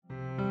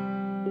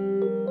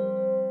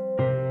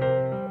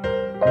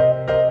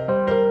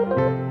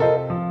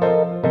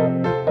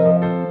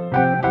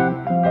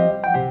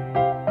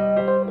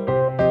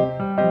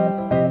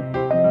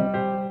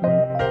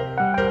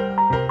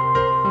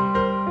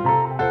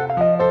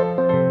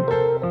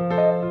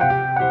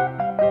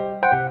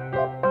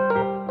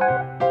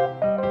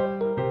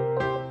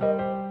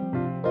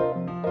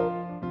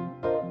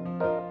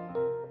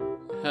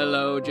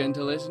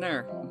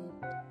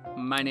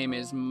My name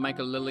is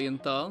Michael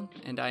Lilienthal,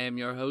 and I am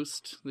your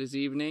host this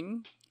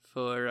evening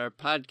for our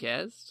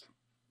podcast,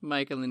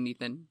 Michael and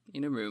Ethan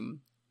in a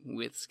Room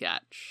with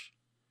Scotch.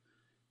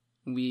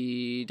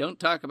 We don't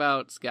talk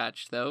about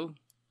Scotch, though.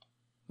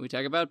 We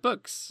talk about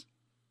books.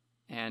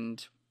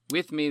 And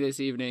with me this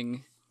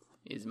evening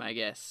is my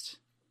guest,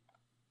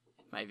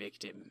 my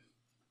victim,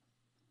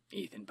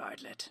 Ethan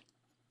Bartlett.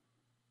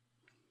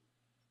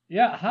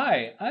 Yeah,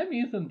 hi, I'm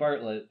Ethan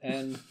Bartlett,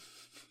 and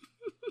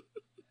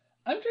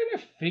I'm trying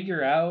to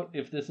figure out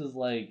if this is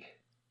like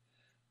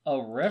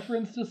a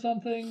reference to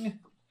something.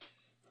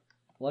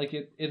 Like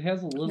it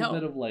has a little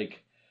bit of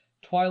like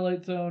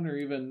Twilight Zone or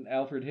even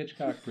Alfred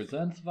Hitchcock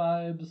Presents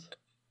vibes.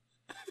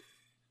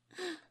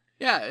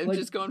 Yeah, I'm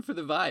just going for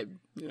the vibe,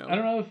 you know. I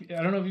don't know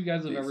if you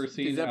guys have ever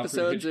seen these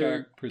episodes Alfred Hitchcock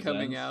are Presents.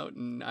 coming out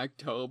in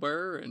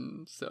October,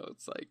 and so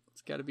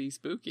it's got to be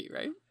spooky,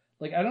 right?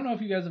 Like, I don't know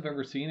if you guys have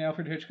ever seen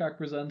Alfred Hitchcock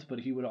Presents, but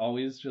he would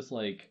always just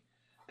like,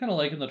 kind of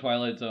like in the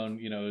Twilight Zone,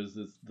 you know, is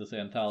this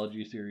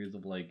anthology series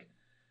of like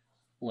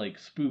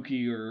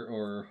spooky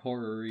or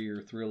horror-y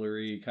or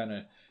thriller-y kind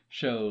of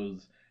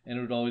shows, and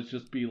it would always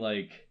just be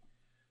like,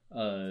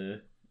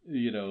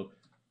 you know,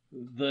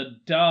 the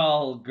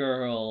doll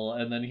girl,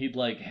 and then he'd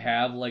like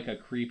have like a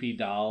creepy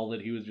doll that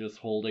he was just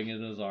holding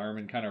in his arm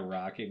and kind of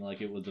rocking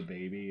like it was a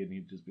baby, and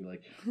he'd just be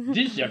like,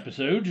 this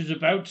episode is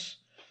about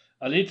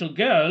a little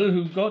girl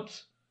who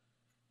got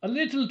a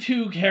little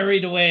too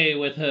carried away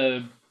with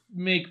her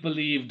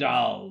make-believe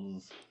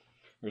dolls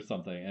or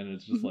something, and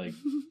it's just like,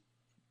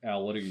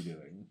 Al, what are you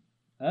doing?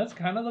 That's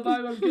kind of the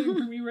vibe I'm getting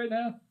from you right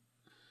now.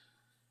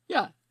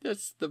 Yeah,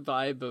 that's the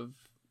vibe of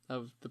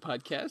the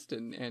podcast,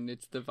 and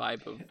it's the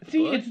vibe of the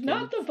See, book, it's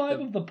not the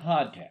vibe of the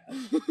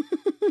podcast.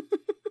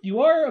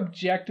 You are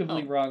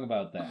objectively wrong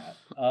about that.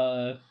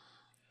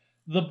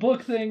 The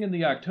book thing and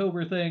the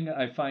October thing,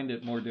 I find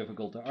it more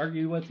difficult to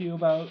argue with you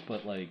about,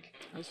 but like,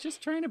 I was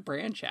just trying to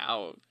branch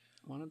out.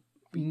 I want to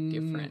be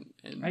different.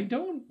 And I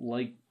don't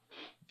like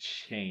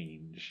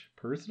change,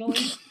 personally.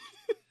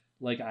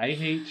 Like, I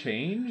hate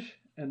change,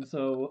 and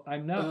so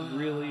I'm not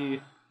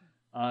really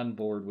on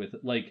board with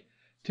it. Like,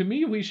 to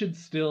me, we should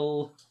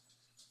still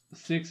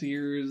 6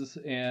 years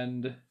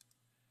and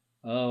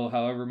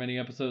however many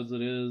episodes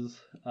it is,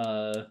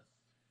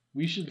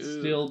 we should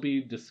still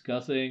be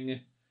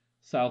discussing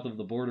South of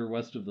the Border,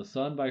 West of the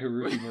Sun by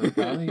Haruki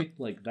Murakami.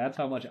 Like, that's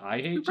how much I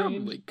hate change.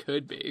 Probably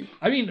could be.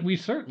 I mean, we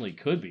certainly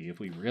could be if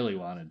we really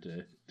wanted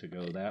to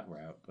go that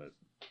route, but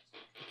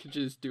we could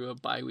just do a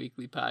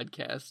bi-weekly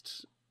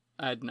podcast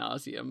ad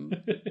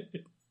nauseum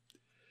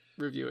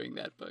reviewing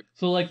that book.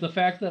 So, like, the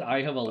fact that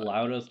I have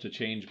allowed us to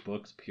change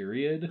books,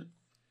 period,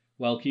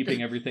 while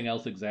keeping everything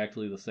else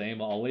exactly the same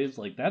always,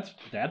 like,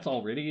 that's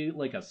already,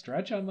 like, a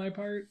stretch on my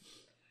part.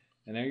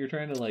 And now you're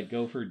trying to, like,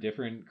 go for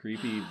different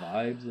creepy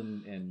vibes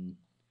and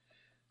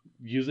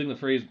using the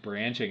phrase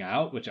branching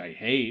out, which I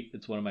hate.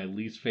 It's one of my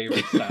least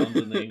favorite sounds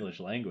in the English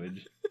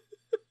language.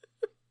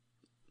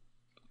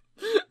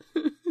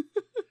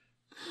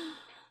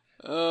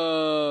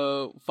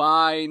 Oh,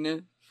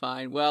 fine.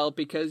 Well,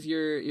 because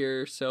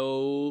you're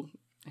so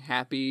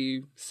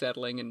happy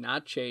settling and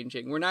not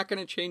changing, we're not going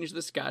to change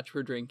the scotch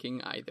we're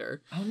drinking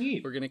either. Oh,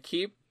 neat. We're going to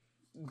keep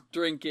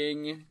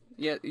drinking.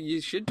 Yeah,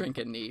 you should drink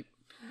it neat.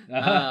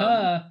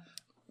 I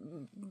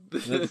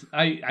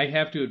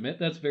have to admit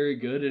that's very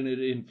good, and it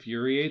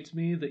infuriates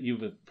me that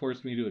you've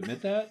forced me to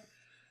admit that.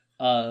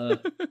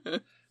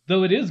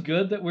 Though it is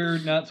good that we're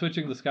not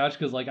switching the scotch,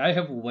 because like I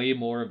have way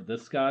more of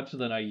this scotch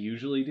than I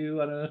usually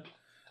do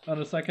on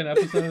a second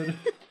episode.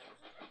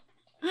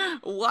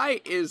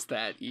 Why is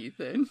that,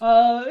 Ethan?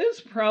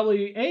 It's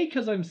probably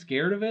because I'm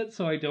scared of it,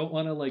 so I don't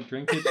want to like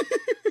drink it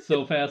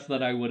so fast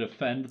that I would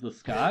offend the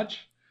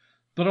scotch.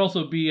 But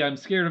also B, I'm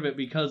scared of it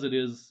because it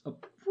is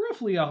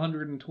roughly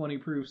 120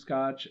 proof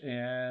scotch,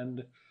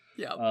 and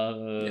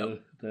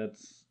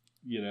that's,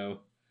 you know,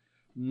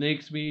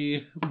 makes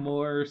me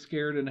more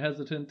scared and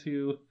hesitant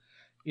to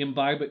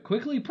imbibe it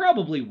quickly,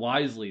 probably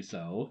wisely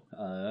so.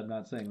 I'm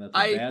not saying that's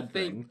a bad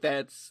thing. I think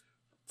that's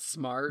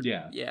smart.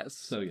 Yeah. Yes.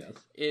 So yes.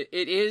 It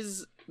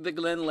is the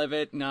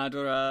Glenlivet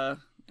Nadra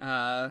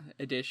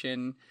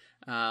edition.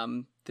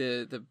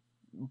 The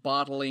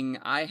bottling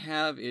I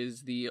have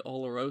is the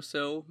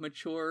Oloroso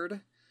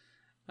matured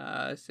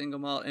single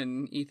malt.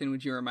 And Ethan,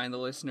 would you remind the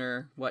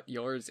listener what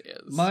yours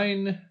is?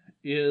 Mine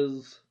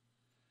is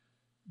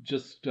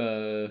just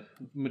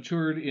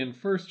matured in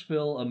first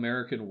fill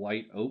American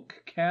white oak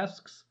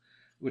casks,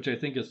 which I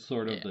think is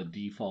sort of the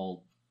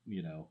default,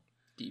 you know,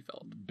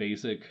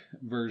 basic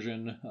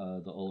version.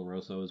 The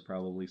Oloroso is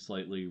probably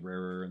slightly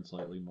rarer and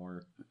slightly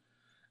more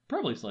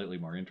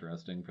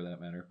interesting for that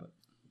matter, but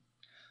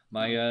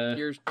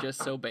you're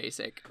just so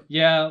basic.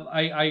 Yeah,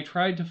 I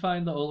tried to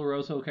find the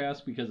Oloroso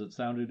cask because it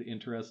sounded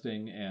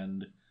interesting,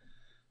 and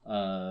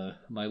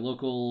my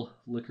local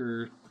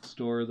liquor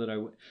store that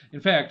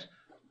in fact,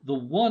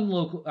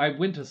 I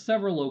went to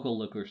several local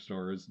liquor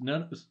stores.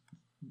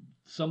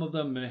 Some of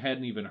them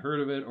hadn't even heard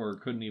of it or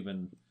couldn't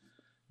even,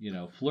 you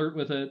know, flirt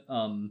with it.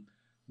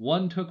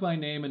 One took my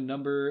name and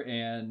number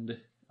and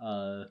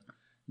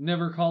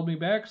never called me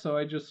back, so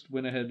I just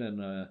went ahead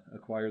and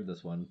acquired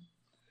this one.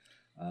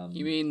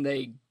 You mean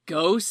they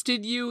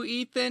ghosted you,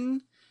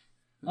 Ethan?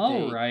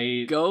 All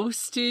right.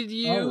 Ghosted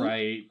you? All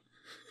right.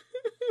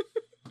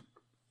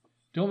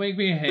 Don't make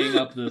me hang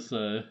up this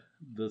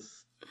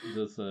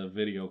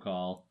video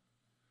call.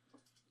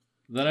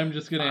 Then I'm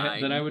just gonna.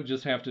 Then I would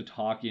just have to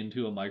talk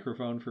into a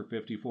microphone for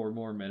 54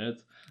 more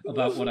minutes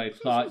about what I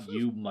thought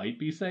you might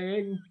be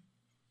saying,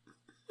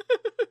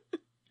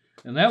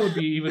 and that would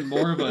be even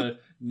more of a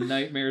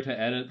nightmare to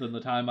edit than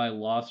the time I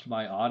lost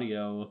my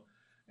audio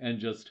and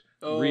just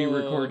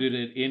re-recorded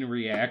it in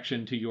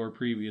reaction to your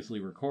previously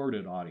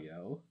recorded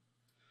audio.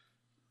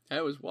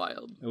 That was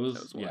wild. It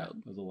was wild.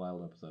 It was a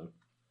wild episode.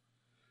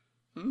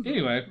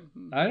 Anyway,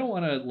 I don't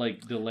want to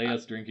delay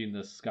us drinking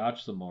this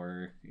scotch some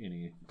more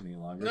any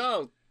longer.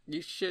 No,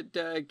 you should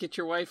get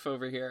your wife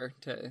over here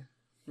to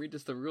read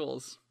us the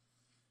rules.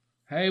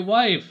 Hey,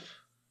 wife!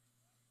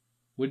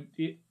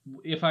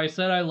 If I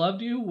said I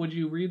loved you, would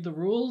you read the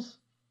rules?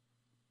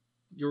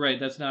 You're right,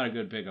 that's not a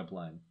good pickup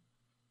line.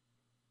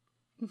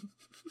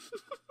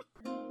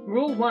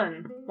 Rule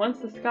 1. Once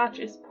the scotch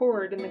is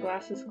poured and the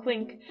glasses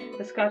clink,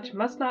 the scotch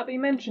must not be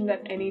mentioned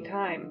at any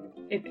time.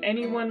 If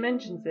anyone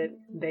mentions it,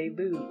 they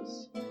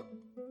lose.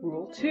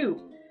 Rule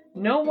 2.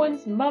 No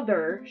one's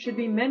mother should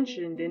be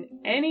mentioned in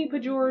any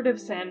pejorative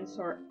sense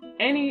or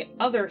any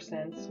other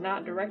sense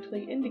not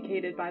directly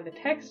indicated by the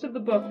text of the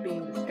book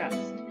being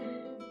discussed.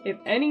 If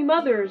any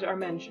mothers are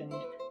mentioned,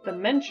 the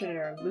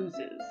mentioner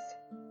loses.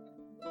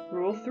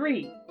 Rule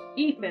 3.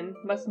 Ethan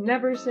must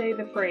never say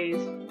the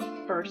phrase,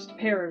 first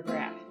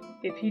paragraph.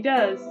 If he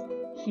does,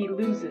 he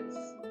loses.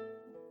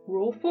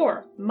 Rule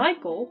 4.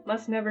 Michael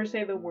must never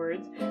say the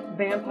words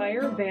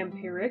vampire,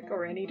 vampiric,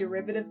 or any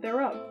derivative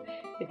thereof.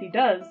 If he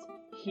does,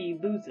 he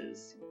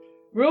loses.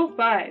 Rule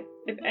 5.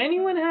 If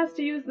anyone has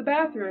to use the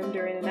bathroom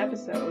during an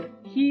episode,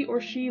 he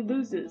or she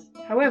loses.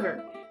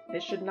 However,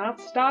 this should not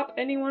stop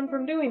anyone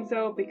from doing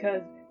so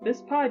because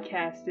this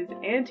podcast is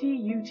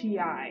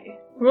anti-UTI.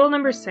 Rule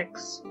number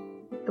 6.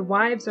 The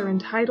wives are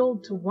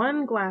entitled to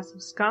 1 glass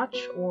of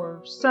scotch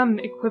or some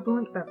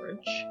equivalent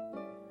beverage.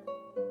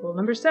 Rule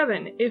number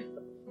 7. If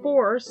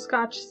 4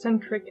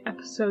 Scotch-centric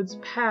episodes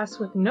pass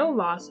with no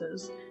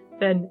losses,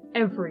 then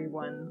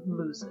everyone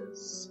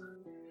loses.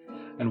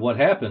 And what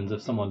happens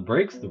if someone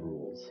breaks the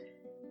rules?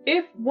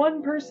 If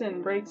one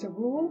person breaks a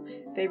rule,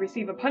 they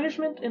receive a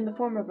punishment in the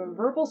form of a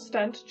verbal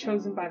stunt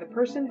chosen by the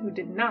person who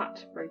did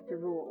not break the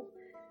rule.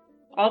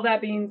 All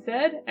that being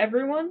said,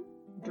 everyone,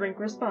 drink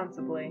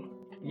responsibly.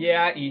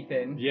 Yeah,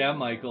 Ethan. Yeah,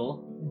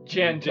 Michael.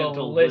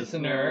 Gentle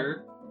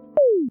listener.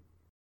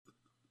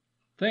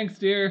 Thanks,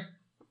 dear.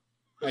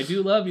 I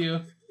do love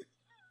you.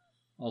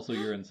 Also,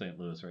 you're in St.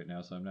 Louis right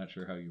now, so I'm not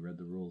sure how you read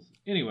the rules.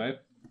 Anyway.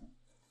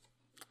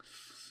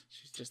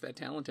 She's just that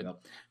talented.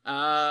 Yep.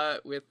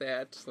 With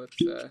that, let's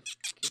get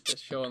this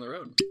show on the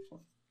road.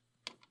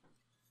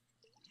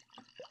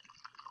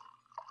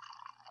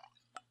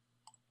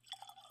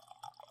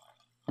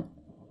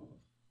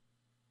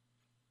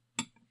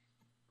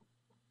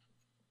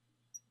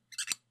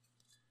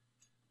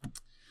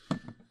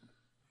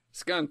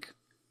 Skunk.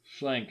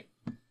 Schlank.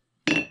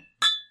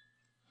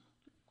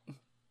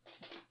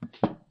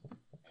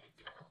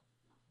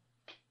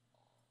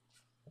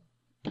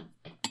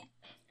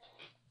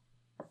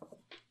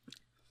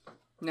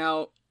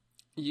 Now,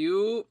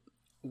 you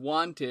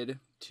wanted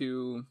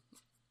to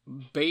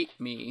bait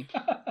me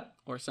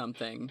or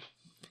something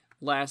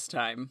last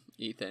time,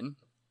 Ethan.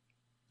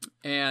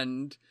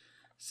 And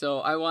so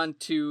I want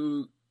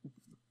to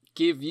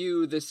give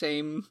you the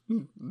same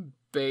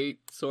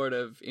bait, sort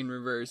of, in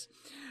reverse.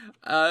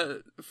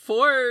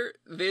 For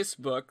this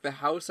book, The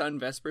House on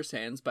Vesper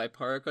Sands by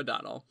Pádraig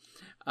O'Donnell,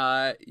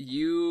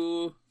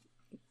 you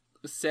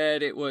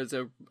said it was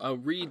a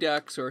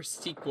redux or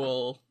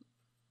sequel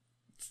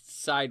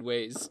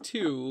sideways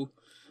to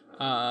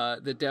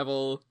The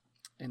Devil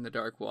in the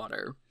Dark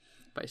Water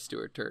by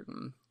Stuart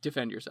Turton.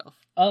 Defend yourself.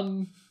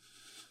 I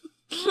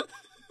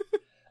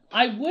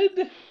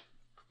would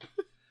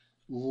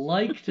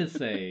like to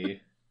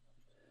say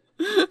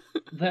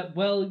that,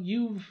 well,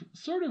 you've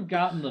sort of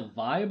gotten the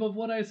vibe of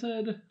what I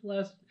said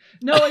last...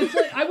 No, it's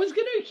like, I was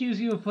going to accuse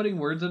you of putting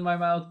words in my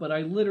mouth, but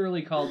I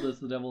literally called this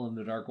The Devil in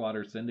the Dark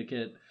Water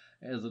Syndicate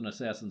as an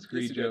Assassin's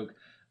Creed joke.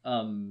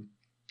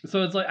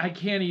 So it's like, I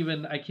can't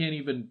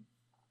even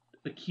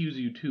accuse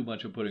you too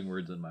much of putting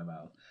words in my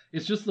mouth.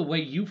 It's just the way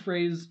you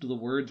phrased the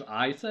words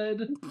I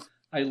said,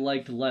 I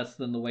liked less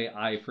than the way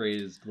I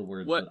phrased the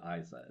words that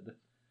I said.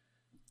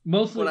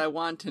 Mostly, what I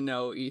want to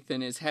know,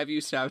 Ethan, is have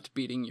you stopped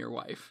beating your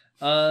wife?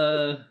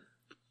 I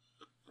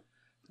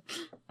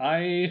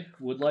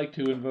would like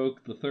to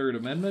invoke the Third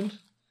Amendment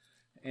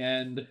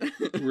and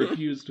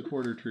refuse to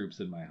quarter troops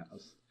in my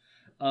house.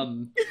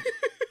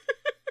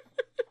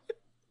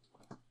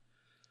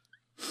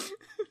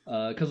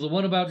 Because the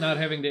one about not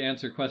having to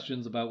answer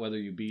questions about whether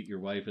you beat your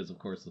wife is, of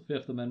course, the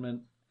Fifth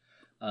Amendment.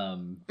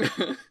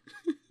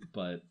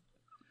 But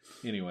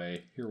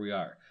anyway, here we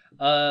are.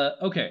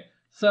 Okay,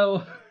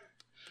 so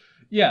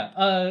Yeah,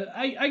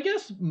 I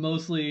guess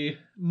mostly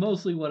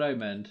what I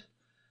meant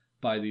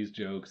by these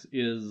jokes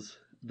is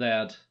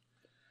that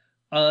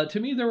to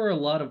me there were a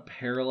lot of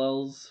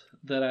parallels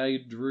that I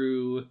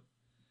drew,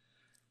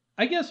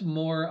 I guess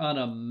more on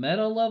a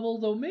meta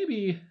level, though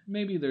maybe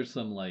there's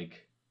some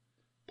like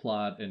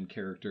plot and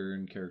character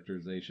and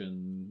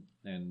characterization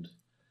and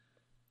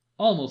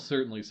almost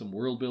certainly some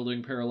world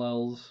building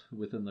parallels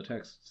within the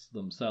texts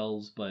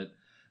themselves, but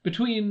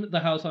between The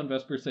House on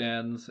Vesper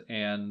Sands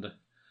and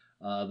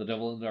The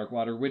Devil in the Dark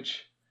Water,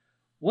 which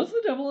was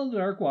The Devil in the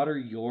Dark Water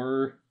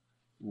your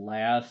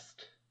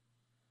last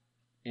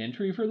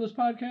entry for this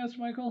podcast,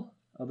 Michael?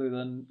 Other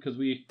than because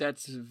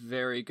that's a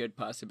very good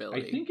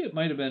possibility. I think it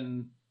might have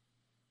been,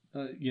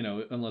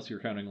 unless you're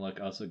counting like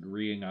us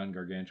agreeing on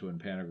Gargantua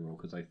and Pantagruel,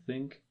 because I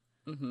think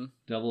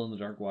Devil in the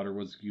Dark Water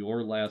was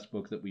your last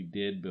book that we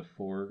did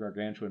before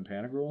Gargantua and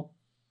Pantagruel.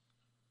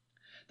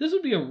 This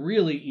would be a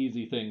really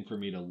easy thing for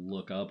me to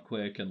look up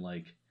quick and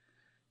like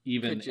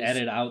even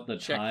edit out the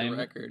time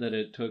that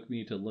it took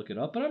me to look it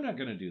up, but I'm not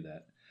going to do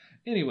that.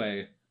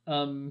 Anyway,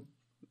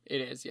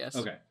 it is, yes.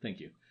 Okay, thank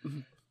you.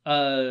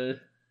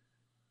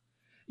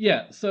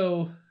 Yeah,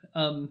 so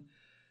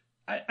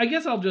I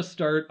guess I'll just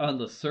start on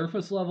the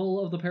surface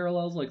level of the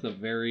parallels, like the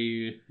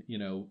very,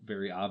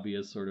 very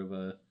obvious sort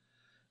of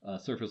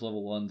surface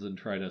level ones, and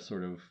try to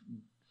sort of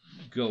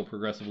go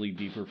progressively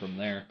deeper from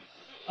there.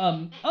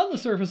 On the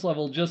surface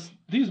level, just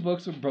these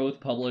books are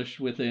both published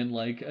within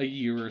like a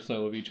year or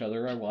so of each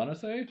other, I want to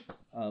say.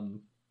 A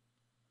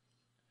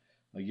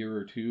year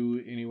or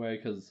two anyway,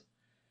 because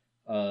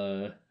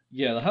The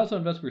House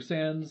on Vesper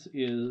Sands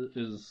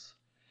is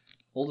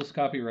oldest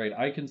copyright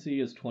I can see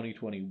is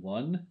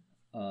 2021.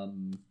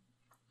 And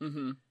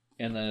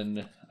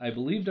then I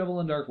believe Devil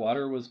in Dark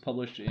Water was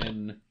published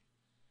in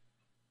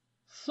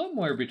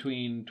somewhere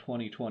between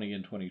 2020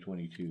 and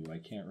 2022. I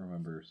can't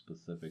remember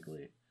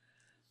specifically.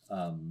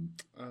 I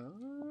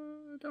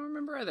don't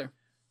remember either.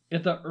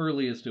 At the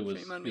earliest, it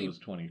was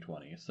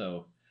 2020.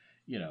 So,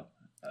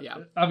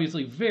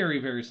 obviously very,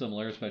 very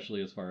similar,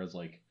 especially as far as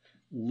like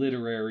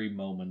literary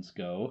moments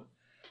go.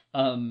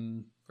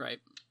 Right.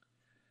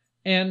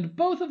 And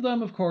both of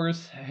them, of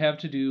course, have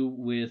to do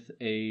with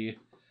a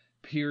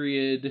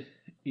period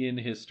in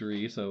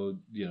history. So,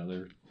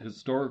 they're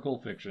historical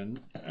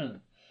fiction.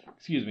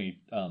 Excuse me.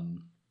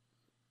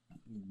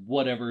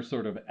 Whatever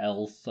sort of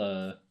else,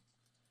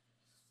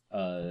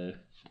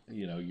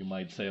 you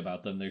might say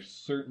about them, they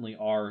certainly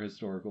are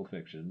historical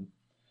fiction,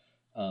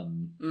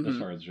 as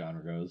far as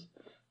genre goes.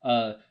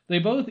 They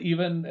both,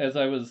 even as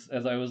I was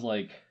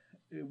like,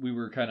 we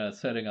were kind of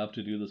setting up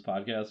to do this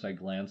podcast, I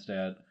glanced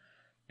at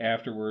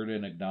afterword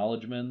and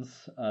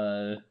acknowledgments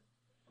in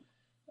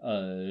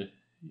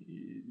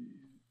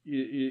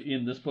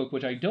this book,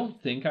 which I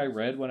don't think I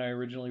read when I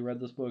originally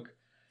read this book.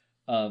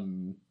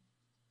 But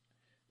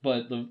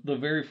the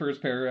very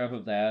first paragraph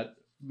of that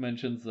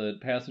mentions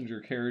that passenger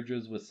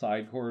carriages with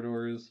side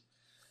corridors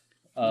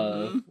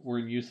were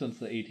in use since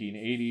the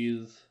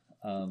 1880s.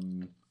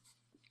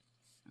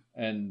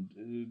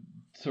 And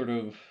sort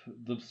of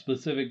the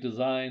specific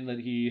design that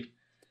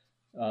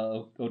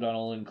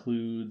O'Donnell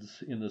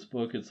includes in this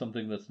book is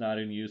something that's not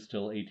in use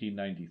till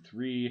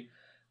 1893,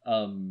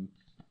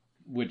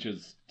 which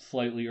is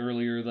slightly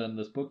earlier than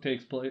this book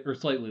takes place, or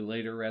slightly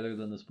later rather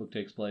than this book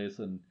takes place.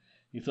 And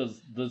he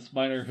says, this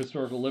minor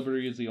historical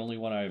liberty is the only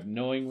one I have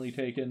knowingly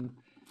taken.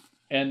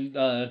 And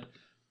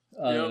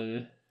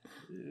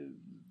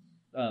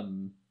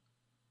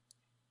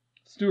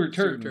Stuart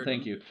Turton,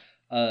 thank you,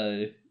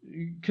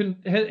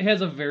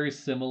 has a very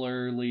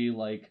similarly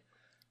like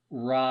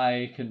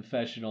wry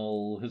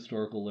confessional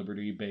historical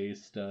liberty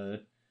based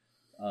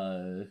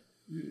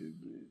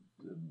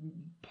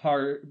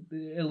part,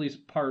 at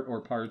least part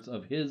or parts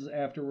of his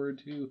afterword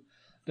to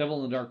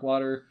Devil in the Dark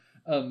Water,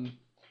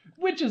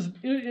 which is,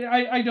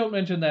 I don't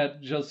mention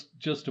that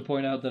just to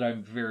point out that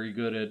I'm very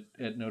good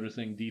at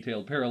noticing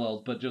detailed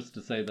parallels, but just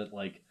to say that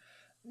like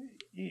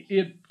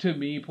it to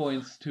me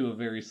points to a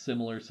very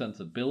similar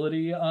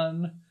sensibility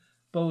on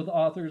both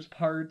authors'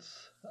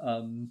 parts,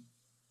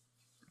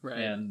 right?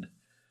 And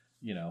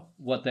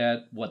what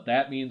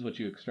that means, what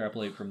you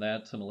extrapolate from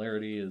that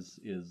similarity is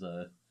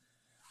I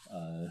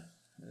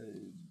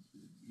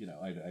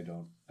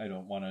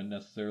don't want to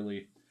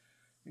necessarily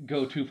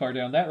go too far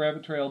down that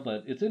rabbit trail,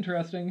 but it's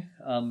interesting.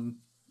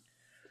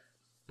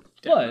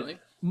 But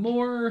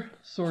more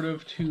sort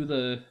of to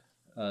the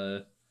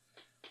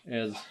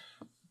as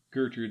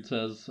Gertrude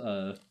says,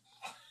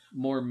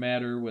 more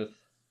matter with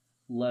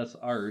less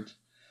art,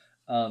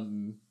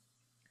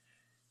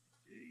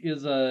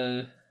 is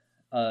the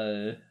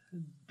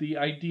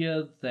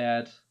idea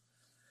that,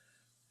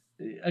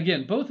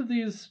 again, both of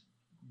these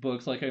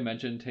books, like I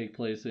mentioned, take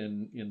place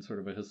in sort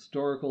of a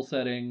historical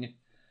setting,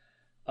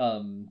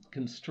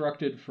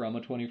 constructed from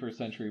a 21st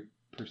century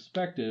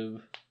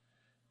perspective,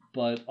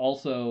 but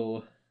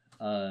also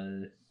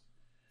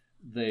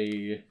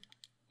they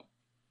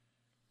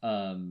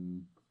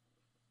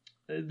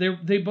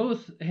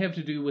both have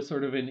to do with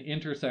sort of an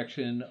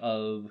intersection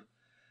of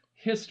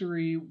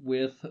history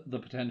with the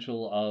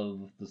potential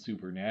of the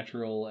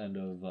supernatural and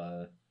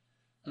of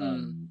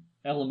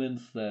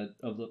elements that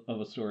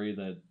of a story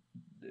that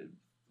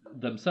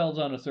themselves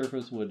on a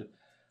surface would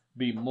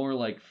be more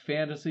like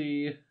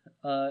fantasy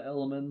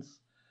elements.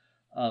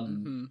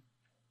 And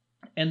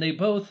they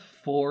both,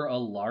 for a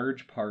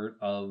large part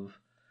of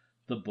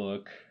the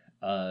book,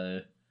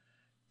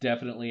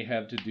 definitely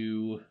have to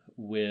do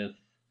with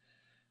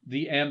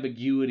the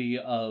ambiguity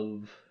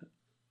of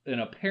an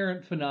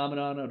apparent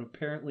phenomenon, an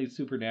apparently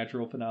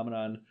supernatural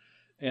phenomenon,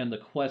 and the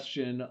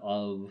question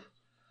of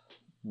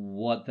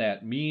what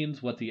that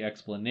means, what the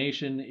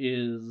explanation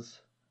is,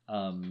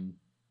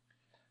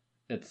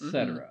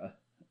 etc.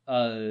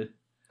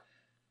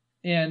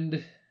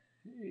 And,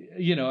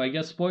 you know, I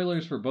guess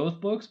spoilers for both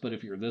books, but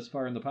if you're this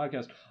far in the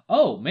podcast,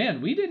 oh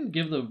man, we didn't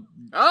give the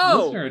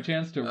listener a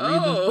chance to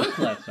read this book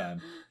last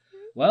time.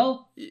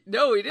 Well,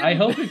 no, we didn't. I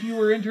hope if you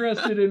were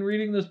interested in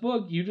reading this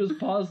book, you just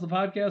paused the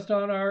podcast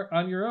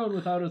on your own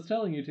without us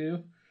telling you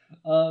to.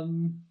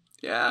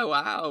 Yeah,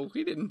 wow,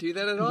 we didn't do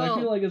that at all. I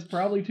feel like it's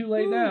probably too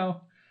late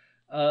now.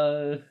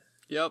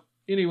 Yep.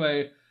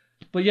 Anyway,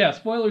 but yeah,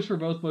 spoilers for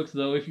both books,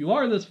 though. If you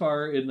are this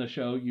far in the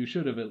show, you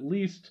should have at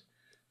least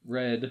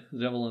read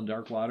Devil in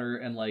Darkwater,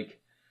 and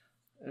like,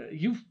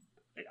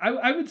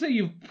 I would say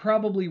you've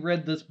probably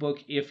read this book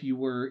if you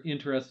were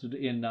interested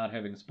in not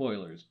having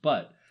spoilers,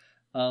 but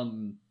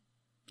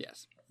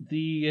yes,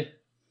 the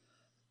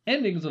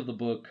endings of the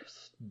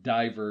books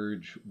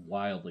diverge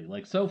wildly.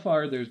 Like, so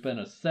far, there's been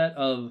a set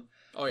of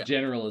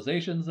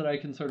generalizations that I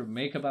can sort of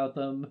make about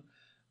them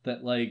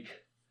that, like,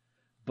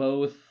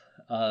 both,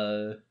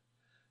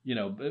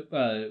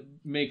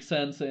 make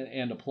sense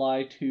and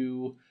apply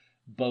to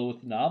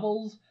both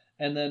novels,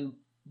 and then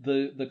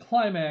the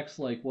climax,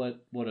 like what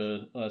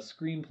a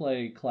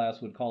screenplay class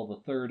would call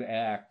the third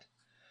act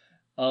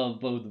of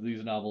both of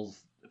these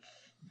novels,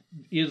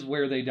 is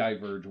where they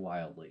diverge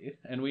wildly.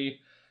 And we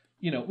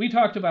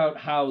talked about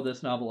how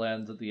this novel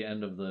ends at the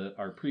end of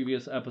our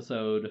previous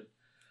episode,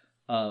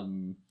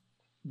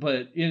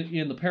 but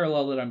in the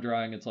parallel that I'm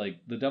drawing, it's like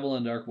The Devil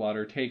in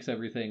Darkwater takes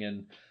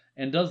everything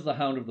and does the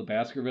Hound of the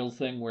Baskervilles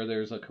thing, where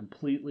there's a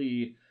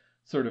completely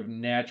sort of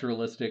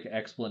naturalistic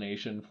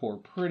explanation for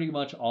pretty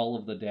much all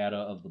of the data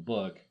of the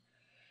book.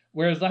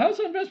 Whereas The House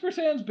on Vesper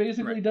Sands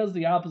basically does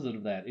the opposite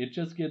of that. It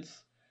just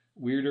gets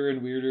weirder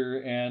and weirder,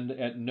 and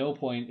at no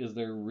point is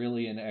there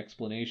really an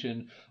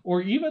explanation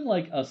or even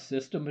like a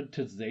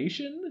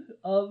systematization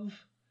of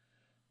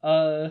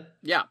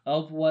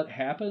what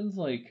happens.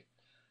 Like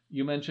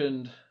you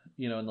mentioned,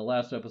 in the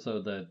last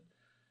episode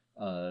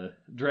that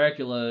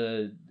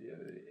Dracula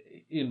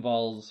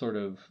involves sort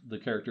of the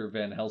character of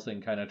Van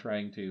Helsing kind of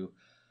trying to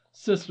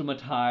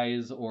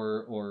systematize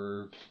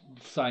or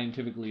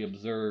scientifically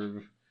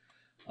observe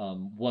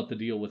what the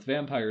deal with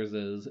vampires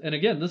is. And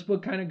again, this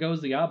book kind of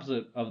goes the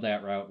opposite of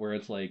that route, where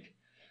it's like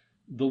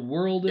the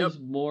world is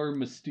more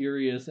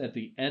mysterious at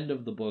the end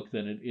of the book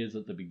than it is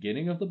at the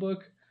beginning of the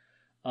book.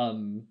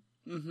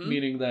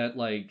 Meaning that,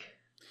 like,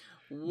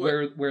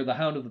 where the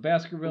Hound of the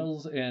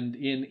Baskervilles and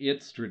in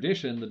its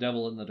tradition, The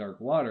Devil in the Dark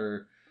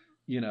Water,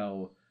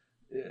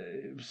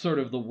 sort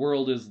of the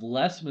world is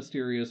less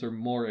mysterious or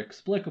more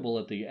explicable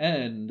at the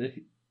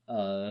end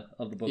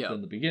of the book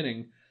than the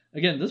beginning.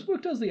 Again, this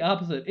book does the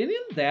opposite. And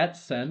in that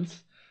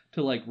sense,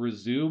 to like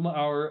resume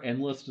our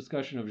endless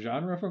discussion of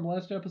genre from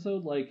last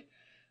episode, like,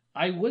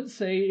 I would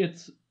say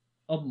it's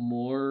a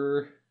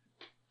more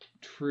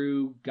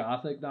true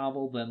Gothic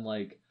novel than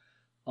like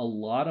a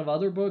lot of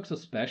other books,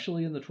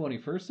 especially in the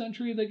 21st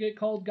century, that get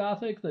called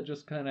Gothic, that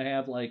just kind of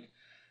have like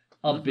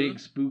a big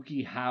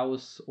spooky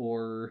house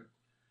or,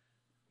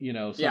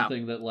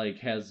 something that like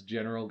has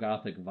general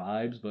Gothic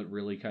vibes, but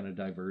really kind of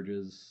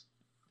diverges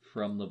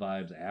from the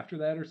vibes after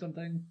that or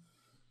something.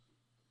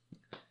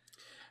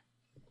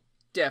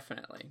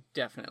 Definitely.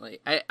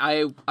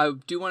 I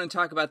do want to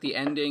talk about the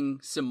ending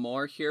some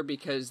more here,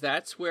 because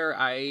that's where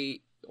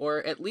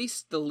or at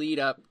least the lead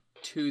up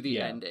to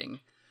the ending.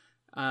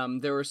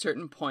 There were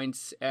certain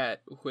points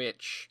at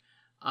which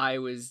I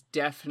was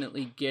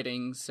definitely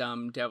getting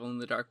some Devil in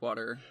the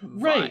Darkwater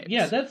vibes. Right,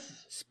 yeah,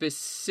 that's...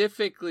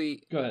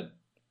 Specifically... Go ahead.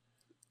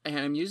 And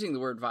I'm using the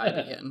word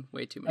vibe again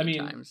way too many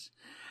times.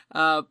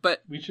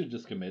 But we should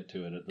just commit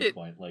to it at this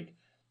point. Like,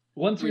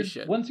 once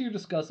you're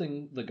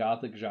discussing the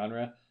Gothic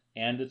genre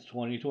and it's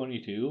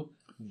 2022,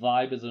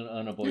 vibe is an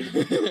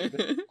unavoidable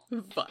word.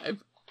 Vibe.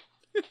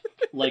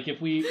 Like,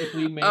 if we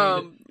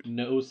made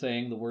no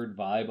saying the word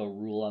vibe a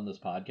rule on this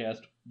podcast,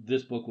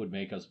 this book would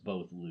make us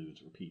both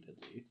lose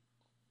repeatedly.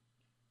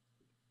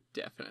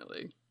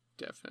 Definitely.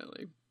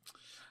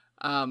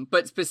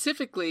 But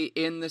specifically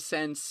in the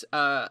sense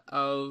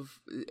of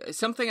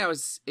something I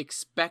was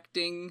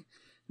expecting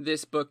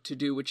this book to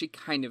do, which it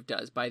kind of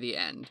does by the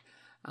end,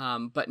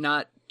 but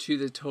not to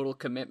the total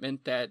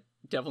commitment that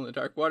Devil in the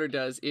Darkwater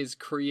does, is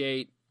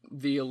create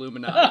the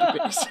Illuminati,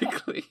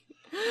 basically.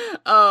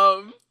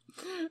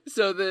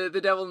 So the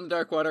Devil in the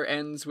Darkwater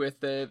ends with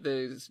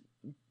the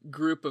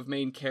group of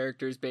main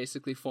characters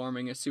basically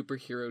forming a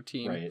superhero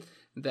team Right.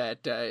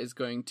 that is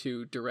going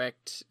to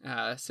direct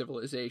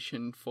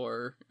civilization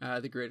for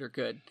the greater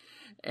good.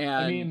 And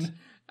I mean,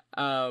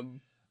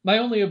 my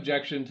only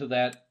objection to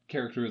that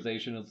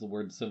characterization is the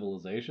word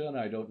civilization.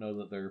 I don't know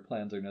that their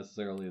plans are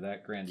necessarily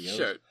that grandiose.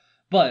 sure.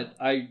 But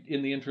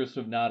in the interest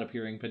of not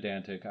appearing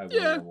pedantic, I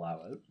will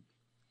allow it.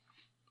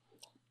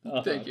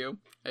 Thank you.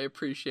 I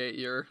appreciate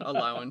your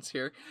allowance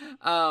here.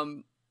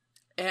 And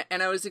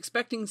I was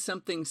expecting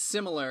something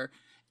similar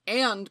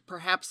and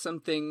perhaps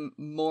something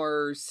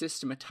more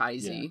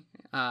systematizing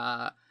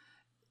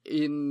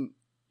in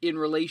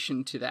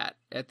relation to that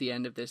at the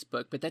end of this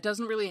book. But that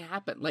doesn't really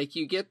happen. Like,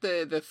 you get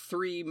the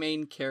three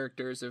main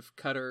characters of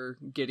Cutter,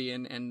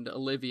 Gideon, and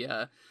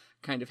Olivia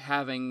kind of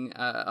having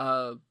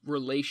a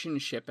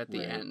relationship at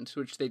the end,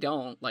 which they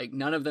don't. Like,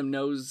 none of them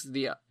knows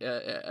the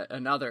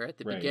another at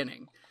the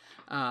beginning.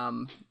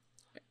 And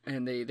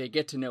they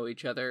get to know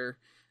each other.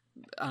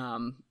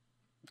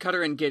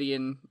 Cutter and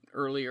Gideon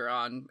earlier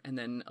on, and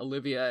then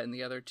Olivia and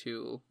the other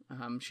two,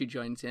 she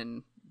joins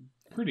in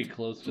pretty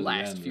close to the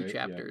last the end, few right?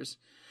 chapters.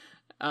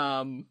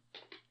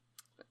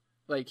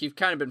 Like, you've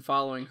kind of been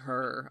following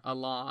her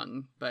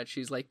along, but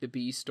she's like the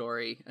B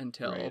story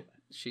until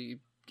she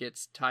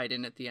gets tied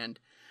in at the end.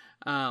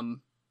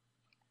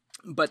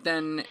 But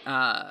then, so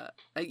I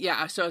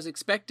was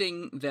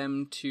expecting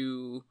them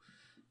to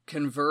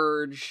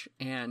converge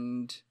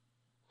and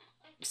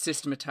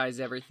systematize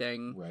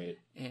everything, Right.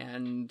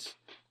 and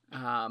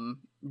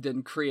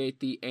then create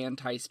the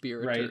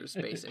anti-spiriters,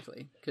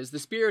 basically, because the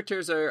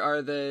spiriters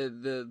are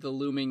the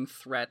looming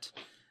threat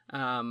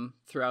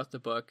throughout the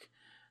book.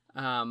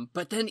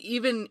 But then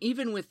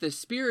even with the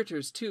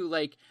spiriters too,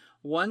 like,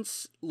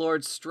 once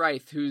Lord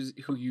Strife,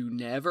 who you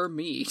never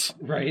meet,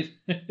 Right.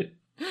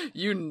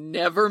 you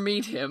never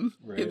meet him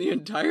in the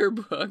entire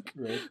book,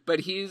 but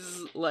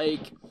he's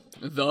like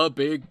the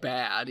big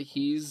bad.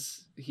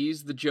 He's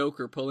the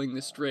Joker pulling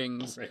the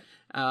strings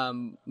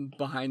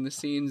behind the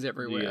scenes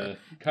everywhere.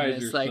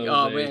 Kaiser it's like, Soze,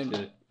 oh man,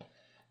 to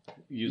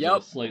use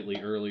a slightly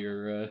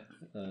earlier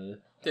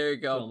there you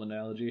go, film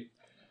analogy.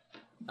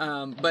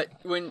 But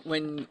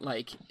when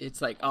like,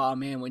 it's like, oh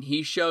man, when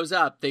he shows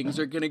up, things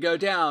are gonna go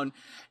down,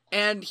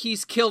 and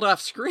he's killed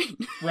off screen,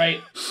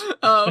 right?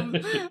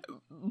 By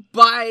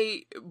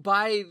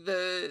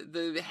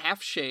the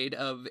half shade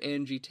of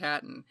Angie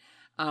Tatton,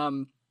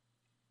 and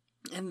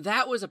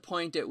that was a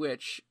point at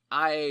which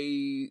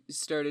I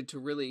started to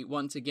really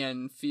once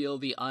again feel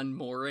the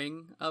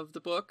unmooring of the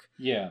book.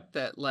 Yeah,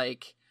 that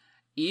like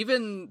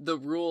even the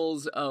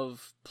rules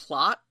of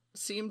plot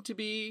seem to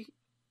be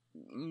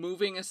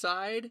moving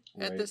aside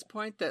at this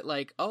point, that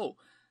like, oh,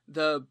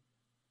 the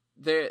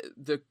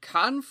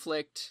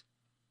conflict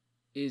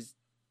is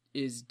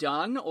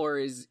done, or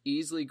is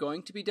easily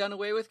going to be done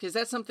away with, because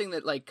that's something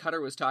that like Cutter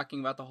was talking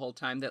about the whole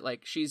time, that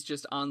like she's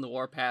just on the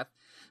warpath.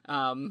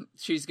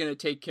 She's gonna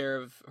take care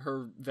of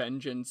her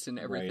vengeance and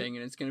everything,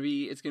 and it's gonna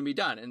be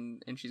done,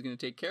 and she's gonna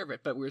take care of it,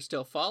 but we're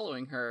still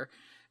following her.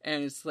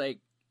 And it's like,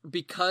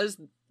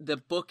 because the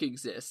book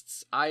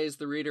exists, I as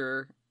the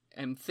reader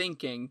am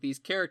thinking these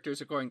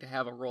characters are going to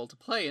have a role to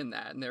play in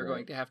that, and they're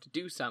going to have to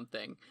do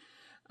something.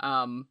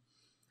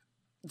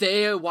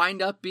 They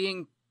wind up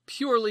being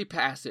purely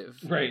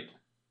passive,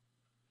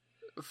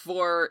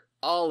 for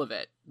all of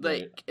it.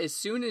 Like, as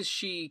soon as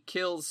she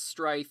kills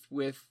Strife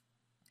with,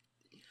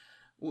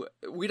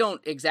 we don't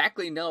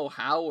exactly know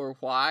how or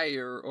why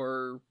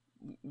or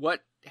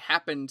what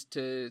happened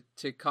to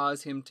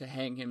cause him to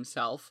hang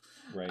himself,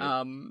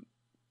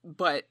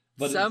 but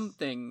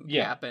something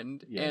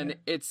happened, and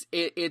it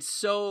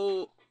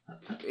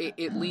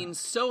leans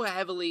so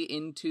heavily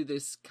into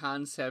this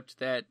concept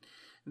that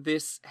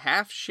this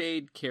half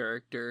shade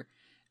character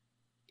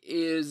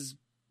is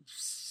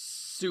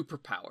super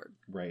powered.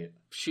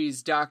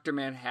 She's Dr.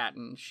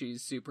 Manhattan.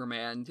 She's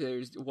Superman.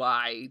 There's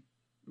why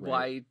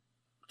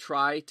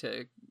try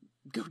to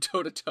go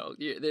toe to toe?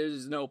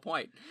 There's no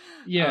point.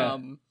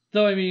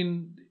 Though, I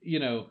mean,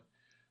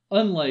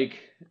 unlike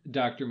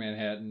Dr.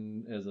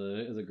 Manhattan as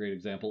a great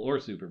example, or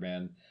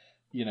Superman,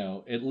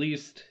 at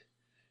least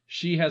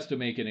she has to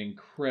make an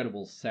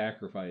incredible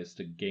sacrifice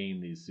to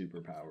gain these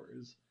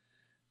superpowers.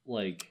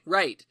 Like,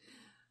 the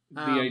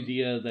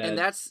idea that, and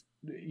that's,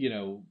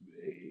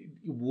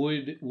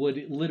 would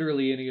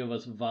literally any of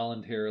us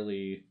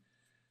voluntarily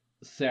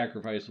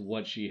sacrifice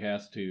what she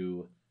has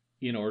to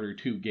in order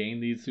to gain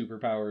these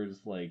superpowers?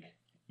 Like,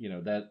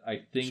 that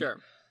I think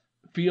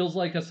feels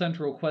like a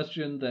central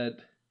question that,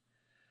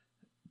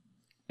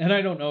 and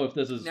I don't know if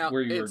this is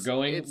where you were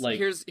going. Like,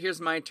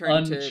 here's my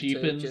turn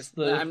to just.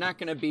 I'm not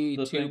going to be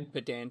too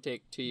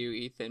pedantic to you,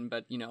 Ethan,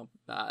 but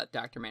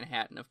Dr.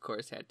 Manhattan, of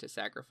course, had to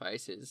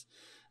sacrifice his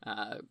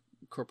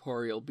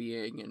corporeal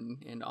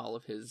being and all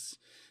of his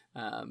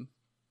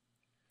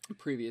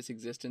previous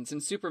existence,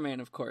 and Superman,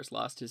 of course,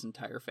 lost his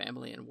entire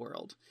family and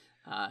world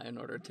in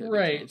order to be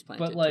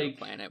transplanted to a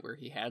planet where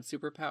he had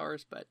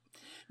superpowers. But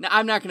now,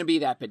 I'm not going to be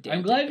that pedantic.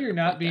 I'm glad you're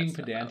not being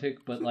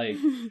pedantic, but like,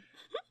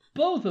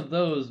 both of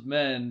those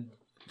men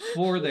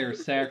for their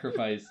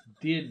sacrifice,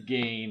 did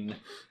gain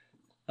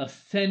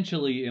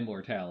essentially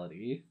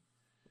immortality,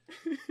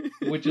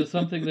 which is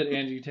something that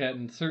Angie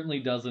Tatton certainly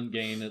doesn't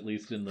gain, at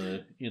least in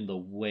the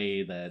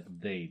way that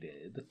they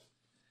did.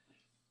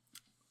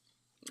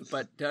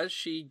 But does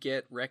she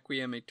get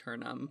Requiem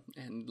Aeternam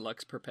and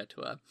Lux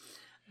Perpetua?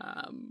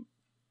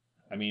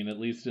 I mean, at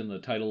least in the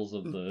titles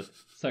of the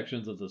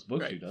sections of this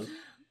book, right. She does.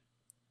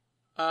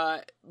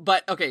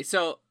 But okay,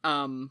 so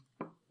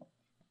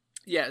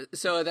yeah,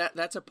 so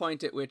that's a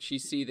point at which you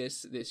see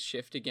this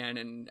shift again,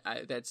 and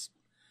that's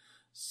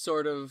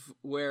sort of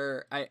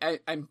where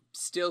I'm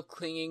still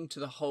clinging to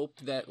the hope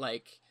that,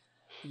 like,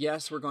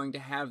 yes, we're going to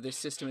have this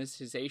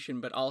systematization,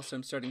 but also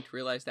I'm starting to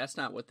realize that's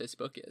not what this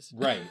book is.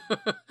 Right.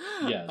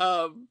 Yes.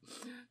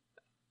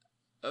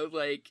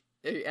 Like,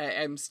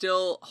 I'm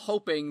still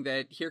hoping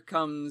that here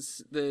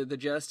comes the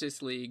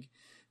Justice League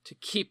to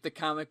keep the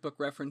comic book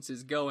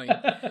references going.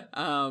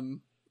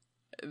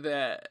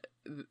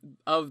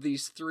 Of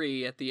these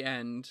three at the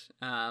end,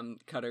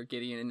 Cutter,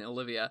 Gideon, and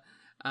Olivia,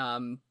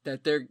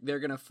 that they're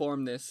gonna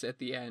form this at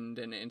the end,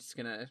 and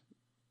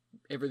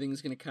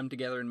everything's gonna come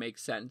together and make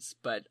sense.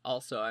 But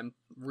also, I'm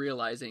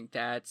realizing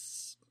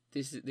this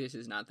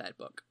is not that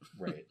book.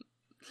 Right.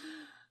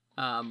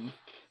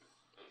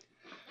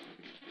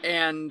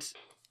 And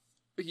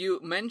you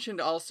mentioned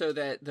also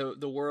that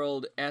the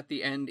world at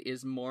the end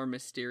is more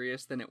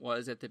mysterious than it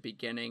was at the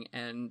beginning,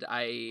 and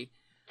I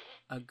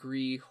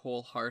agree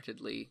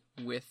wholeheartely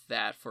with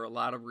that for a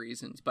lot of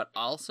reasons. But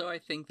also, I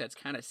think that's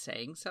kind of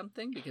saying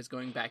something, because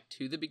going back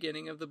to the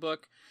beginning of the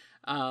book,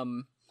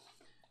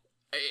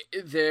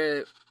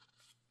 the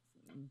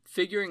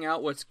figuring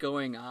out what's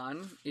going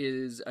on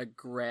is a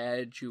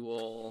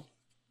gradual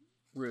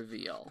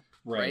reveal,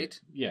 right?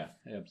 Yeah,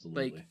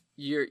 absolutely. Like,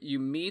 you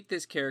meet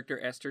this character,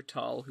 Esther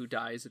Tull, who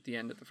dies at the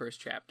end of the first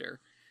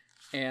chapter,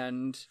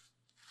 and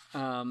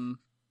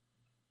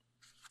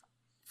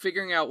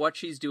figuring out what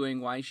she's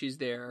doing, why she's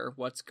there,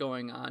 what's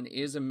going on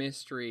is a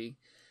mystery,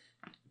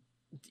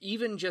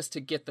 even just to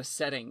get the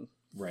setting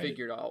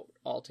figured out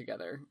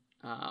altogether,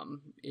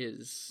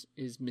 is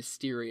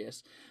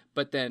mysterious.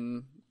 But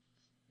then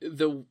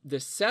the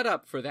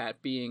setup for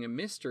that being a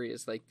mystery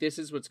is like, this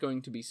is what's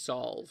going to be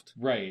solved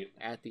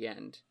at the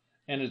end.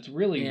 And it's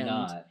really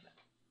not.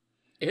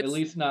 At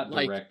least not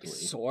directly. Like,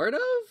 sort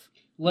of?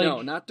 Like,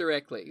 no, not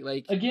directly.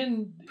 Like,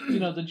 again,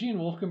 the Gene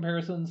Wolfe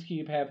comparisons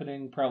keep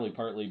happening, probably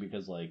partly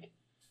because, like,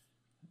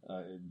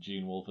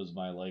 Gene Wolfe is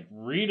my, like,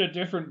 read a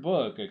different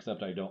book,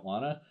 except I don't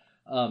wanna.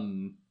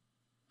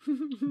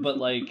 But,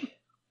 like,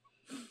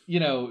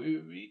 in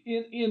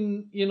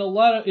a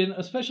lot of,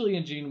 especially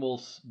in Gene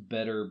Wolfe's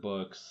better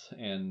books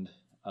and,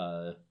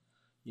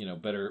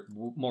 better,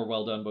 more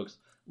well-done books,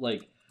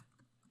 like,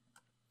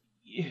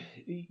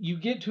 you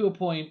get to a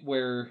point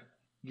where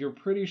you're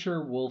pretty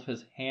sure Wolfe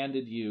has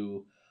handed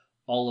you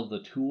all of the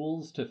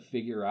tools to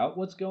figure out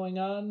what's going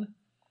on,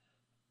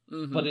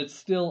 but it's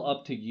still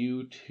up to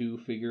you to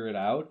figure it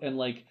out. And,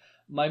 like,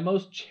 my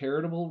most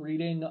charitable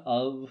reading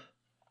of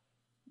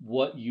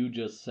what you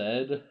just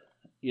said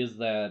is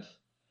that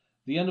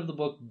the end of the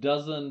book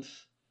doesn't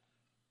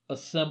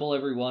assemble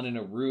everyone in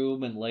a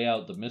room and lay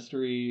out the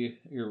mystery,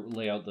 or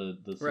lay out the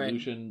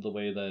solution the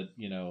way that,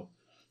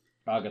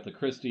 Agatha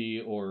Christie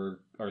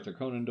or Arthur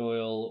Conan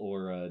Doyle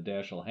or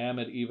Dashiell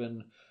Hammett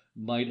even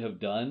might have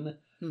done,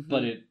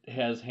 but it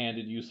has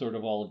handed you sort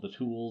of all of the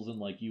tools, and,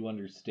 like, you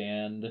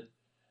understand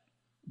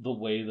the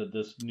way that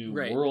this new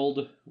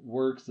world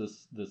works,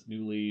 this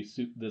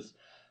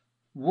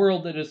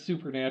world that is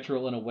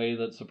supernatural in a way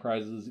that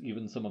surprises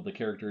even some of the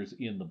characters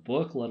in the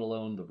book, let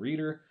alone the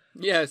reader.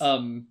 Yes.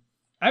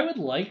 I would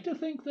like to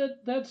think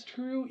that that's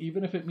true,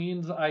 even if it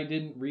means I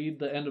didn't read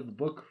the end of the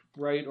book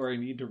right, or I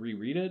need to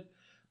reread it.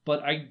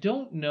 But I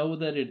don't know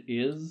that it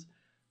is,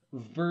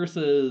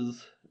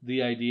 versus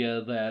the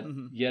idea that,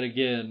 yet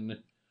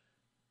again,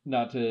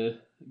 not to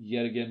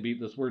yet again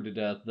beat this word to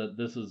death, that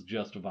this is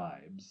just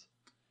vibes.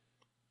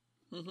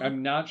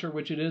 I'm not sure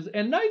which it is,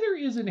 and neither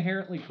is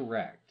inherently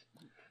correct.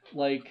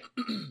 Like,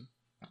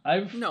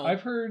 I've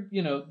heard,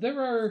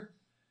 there are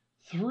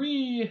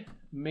 3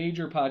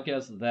 major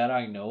podcasts that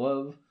I know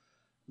of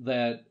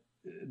that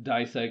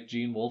dissect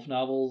Gene Wolfe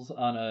novels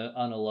on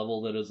a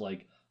level that is,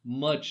 like,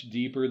 much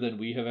deeper than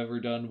we have ever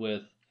done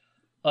with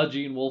a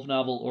Gene Wolfe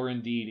novel, or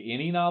indeed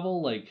any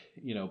novel. Like,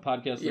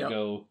 podcasts that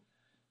go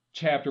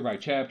chapter by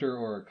chapter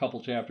or a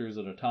couple chapters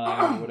at a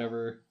time or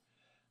whatever.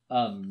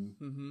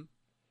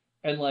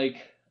 And, like,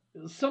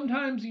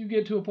 sometimes you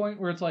get to a point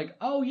where it's like,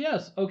 oh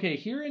yes, okay,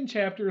 here in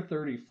chapter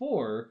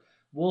 34,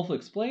 Wolfe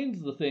explains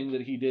the thing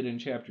that he did in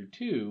chapter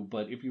 2,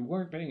 but if you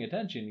weren't paying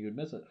attention, you'd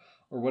miss it,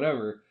 or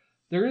whatever.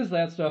 There is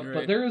that stuff,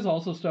 but there is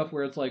also stuff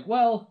where it's like,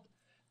 well,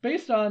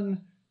 based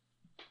on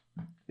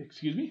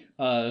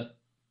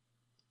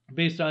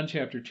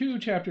chapter 2,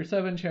 chapter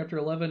 7, chapter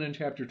 11, and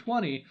chapter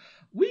 20,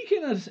 we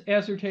can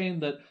ascertain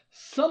that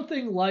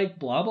something like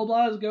blah blah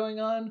blah is going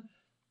on,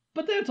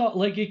 but that's all.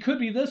 Like, it could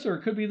be this, or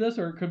it could be this,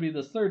 or it could be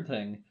this third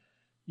thing,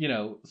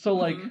 so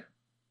like,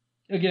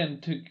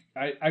 again,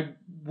 I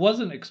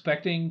wasn't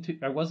expecting to.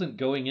 I wasn't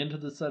going into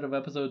the set of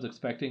episodes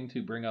expecting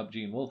to bring up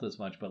Gene Wolfe as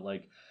much, but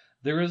like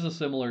there is a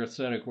similar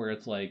aesthetic where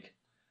it's like,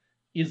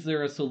 is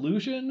there a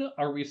solution?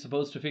 Are we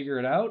supposed to figure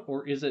it out,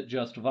 or is it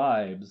just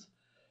vibes?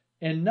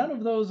 And none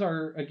of those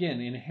are,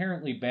 again,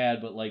 inherently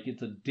bad, but like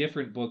it's a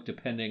different book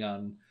depending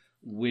on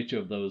which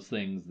of those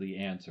things the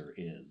answer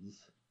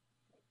is.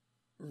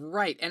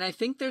 Right, and I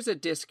think there's a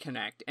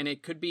disconnect, and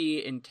it could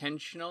be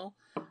intentional.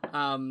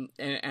 And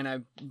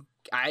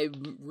I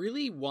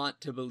really want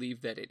to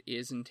believe that it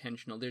is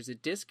intentional. There's a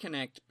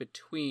disconnect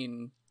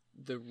between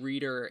the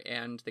reader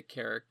and the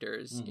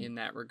characters in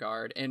that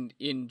regard, and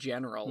in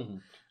general.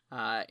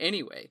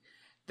 Anyway,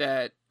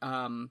 that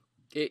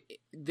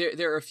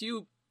there are a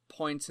few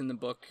points in the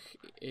book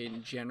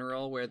in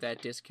general where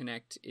that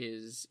disconnect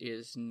is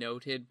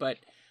noted, but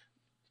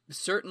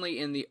certainly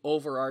in the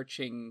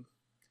overarching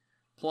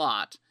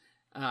plot,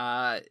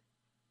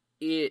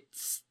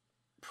 it's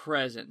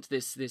present,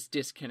 this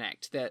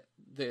disconnect, that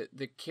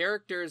the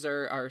characters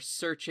are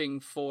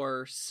searching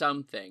for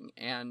something,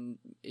 and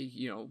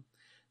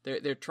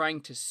they're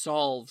trying to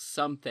solve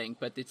something,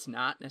 but it's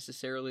not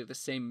necessarily the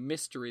same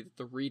mystery that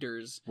the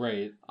readers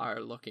are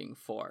looking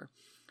for.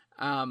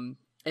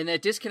 And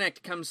that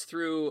disconnect comes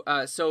through.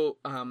 I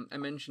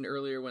mentioned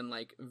earlier when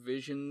like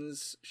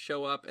visions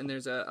show up, and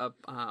there's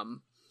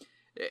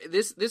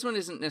this one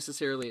isn't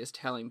necessarily as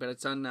telling, but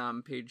it's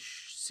on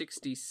page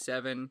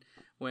 67.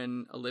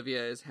 When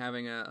Olivia is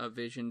having a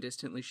vision,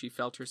 distantly she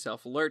felt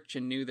herself lurch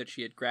and knew that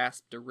she had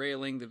grasped a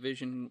railing. The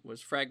vision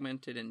was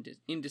fragmented and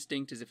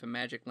indistinct, as if a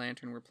magic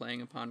lantern were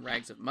playing upon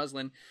rags of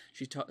muslin.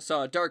 She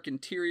saw a dark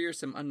interior,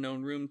 some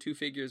unknown room. Two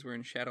figures were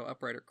in shadow,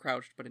 upright or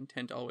crouched, but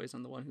intent always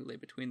on the one who lay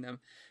between them.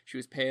 She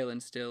was pale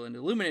and still, and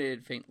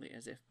illuminated faintly,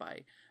 as if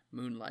by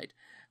moonlight.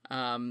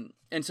 And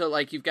so,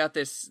 like, you've got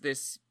this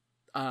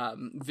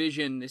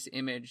vision, this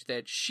image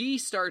that she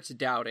starts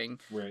doubting,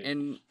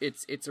 and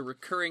it's a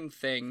recurring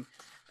thing.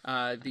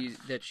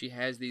 That she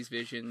has these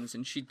visions,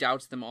 and she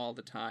doubts them all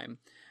the time.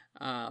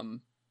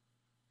 That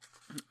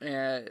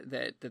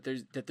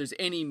there's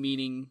any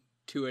meaning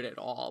to it at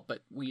all,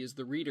 but we as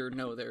the reader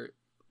know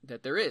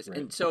that there is.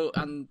 And so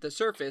on the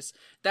surface,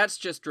 that's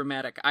just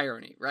dramatic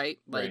irony, right?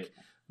 Like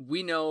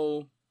we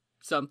know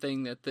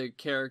something that the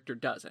character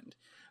doesn't,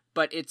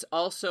 but it's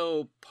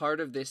also part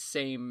of this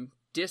same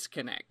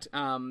disconnect.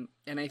 And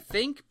I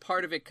think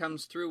part of it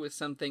comes through with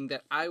something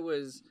that I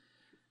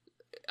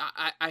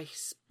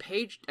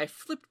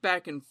flipped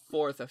back and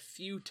forth a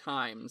few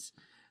times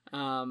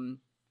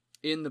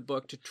in the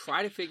book to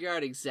try to figure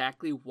out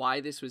exactly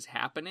why this was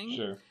happening.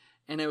 Sure.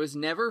 And I was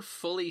never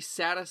fully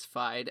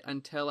satisfied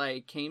until I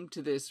came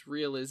to this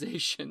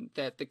realization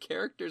that the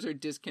characters are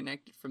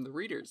disconnected from the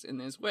readers in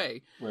this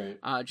way.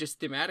 Just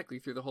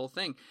thematically through the whole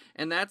thing.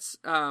 And that's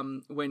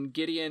when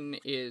Gideon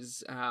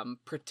is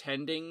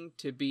pretending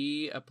to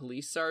be a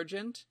police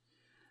sergeant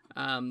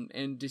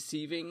and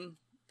deceiving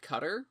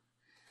Cutter.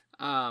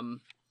 And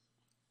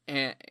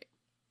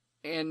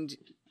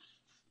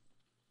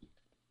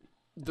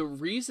the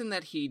reason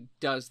that he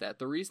does that,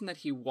 the reason that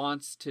he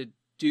wants to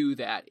do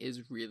that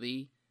is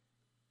really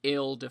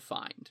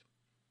ill-defined.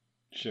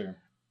 Sure.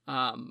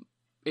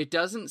 It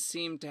doesn't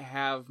seem to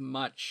have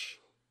much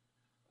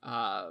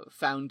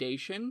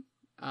foundation.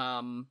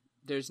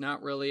 There's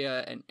not really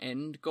an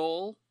end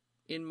goal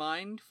in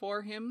mind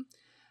for him.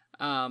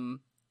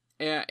 And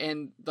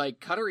like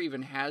Cutter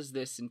even has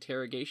this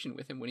interrogation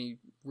with him when he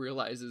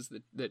realizes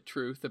the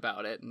truth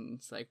about it, and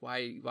it's like,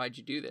 why'd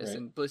you do this?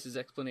 And Bliss's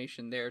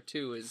explanation there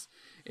too is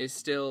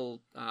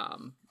still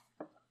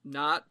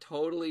not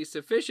totally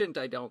sufficient,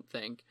 I don't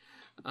think.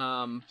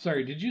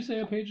 Sorry, did you say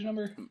a page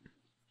number?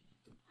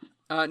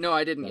 No,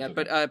 I didn't That's yet.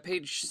 okay. But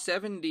page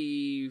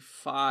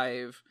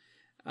 75,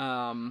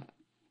 I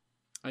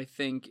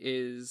think,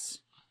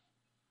 is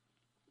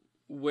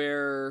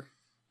where.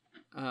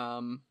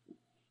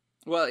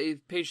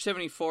 Page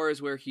 74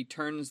 is where he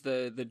turns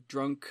the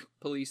drunk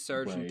police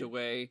sergeant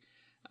away.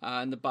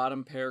 And the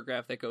bottom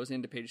paragraph that goes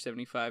into page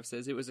 75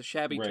 says, "It was a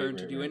shabby turn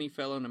to do any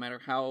fellow, no matter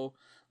how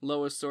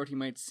low a sort he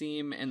might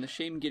seem, and the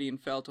shame Gideon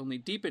felt only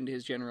deepened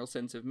his general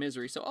sense of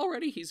misery." So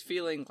already he's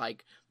feeling,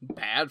 like,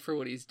 bad for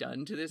what he's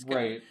done to this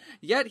guy.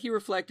 Yet he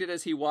reflected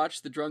as he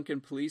watched the drunken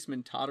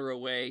policeman totter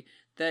away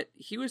that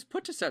he was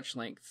put to such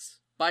lengths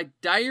by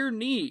dire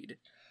need.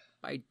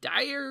 And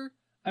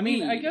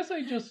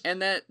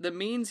that the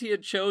means he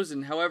had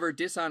chosen, however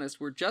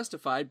dishonest, were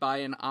justified by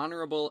an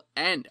honorable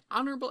end.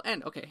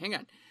 Okay, hang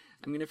on.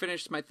 I'm going to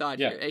finish my thought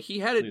here. He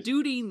had a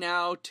duty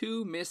now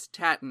to Miss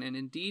Tatton, and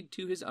indeed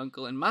to his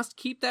uncle, and must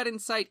keep that in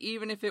sight,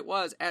 even if it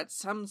was at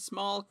some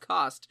small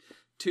cost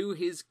to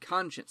his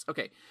conscience.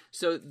 Okay,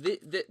 so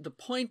the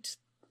point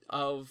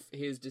of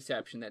his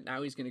deception, that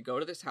now he's going to go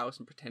to this house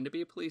and pretend to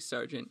be a police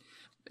sergeant,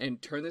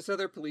 and turn this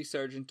other police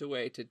sergeant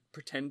away to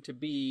pretend to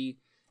be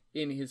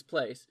in his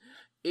place,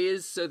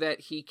 is so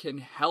that he can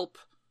help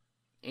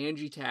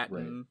Angie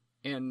Tatton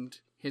and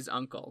his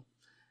uncle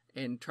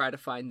and try to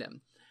find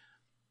them.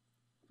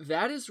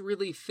 That is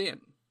really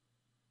thin,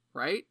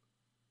 right?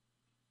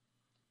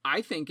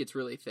 I think it's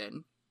really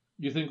thin.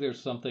 You think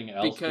there's something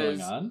else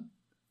going on?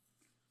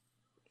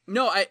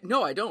 No, I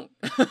don't.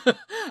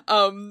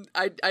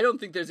 I don't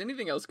think there's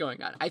anything else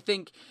going on. I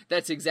think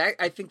that's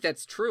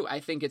true. I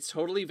think it's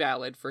totally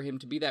valid for him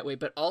to be that way,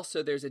 but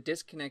also there's a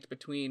disconnect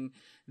between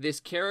this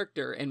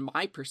character and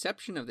my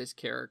perception of this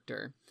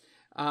character.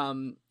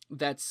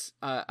 That's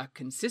a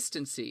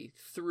consistency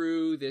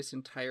through this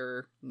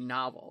entire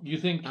novel. You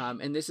think?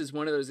 And this is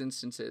one of those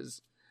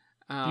instances.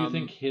 Do you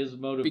think his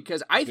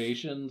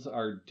motivations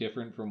are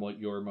different from what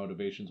your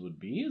motivations would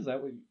be? Is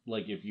that what,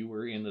 like, if you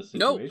were in the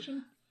situation?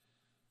 No.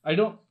 I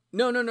don't.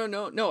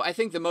 No. I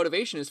think the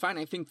motivation is fine.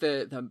 I think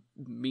the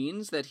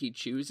means that he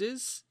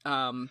chooses.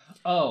 That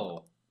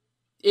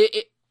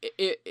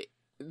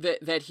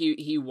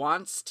he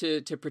wants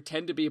to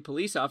pretend to be a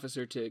police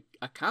officer to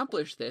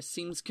accomplish this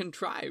seems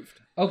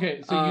contrived.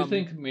 Okay, so you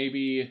think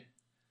maybe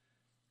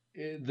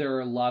there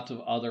are lots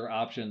of other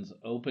options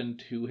open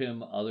to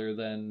him other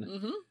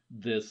than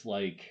this,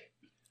 like,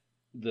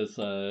 this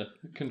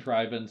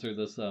contrivance or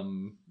this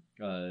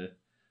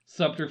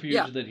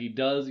subterfuge that he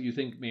does. You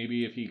think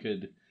maybe if he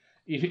could,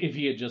 if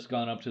he had just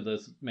gone up to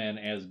this man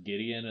as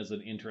Gideon, as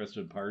an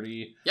interested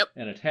party,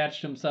 and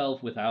attached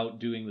himself without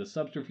doing the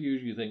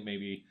subterfuge, you think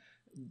maybe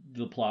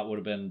the plot would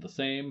have been the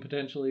same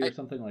potentially, or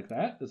something like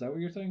that? Is that what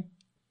you're saying?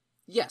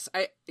 Yes,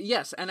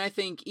 and I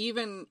think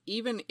even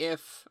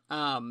if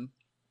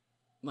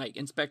like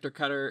Inspector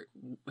Cutter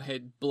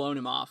had blown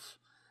him off,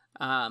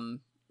 and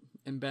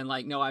been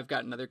like, no, I've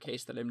got another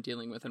case that I'm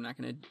dealing with. I'm not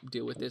going to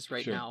deal with this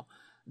right now.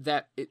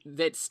 That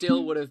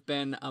still would have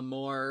been a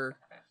more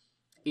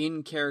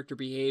in-character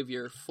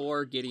behavior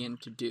for Gideon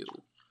to do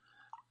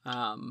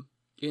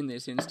in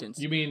this instance.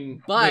 You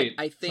mean... But wait,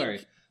 I think...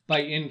 Sorry.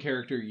 By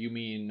in-character, you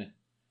mean...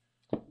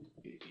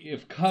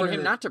 If Cutter... For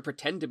him not to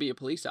pretend to be a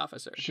police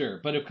officer. Sure,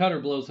 but if Cutter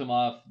blows him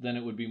off, then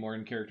it would be more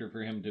in-character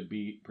for him to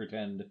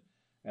pretend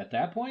at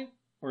that point?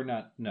 Or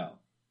not? No.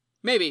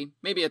 Maybe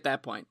at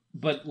that point.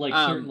 But, like,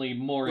 certainly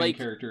more in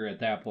character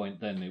at that point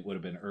than it would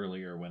have been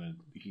earlier when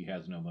he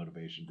has no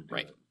motivation to do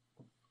it.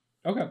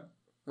 Okay.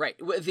 Right.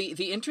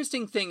 The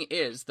interesting thing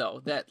is,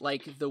 though, that,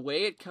 like, the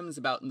way it comes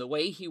about and the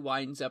way he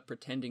winds up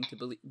pretending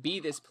to be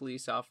this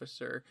police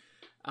officer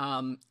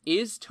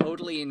is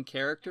totally in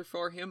character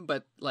for him,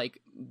 but, like,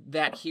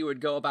 that he would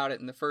go about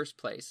it in the first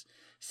place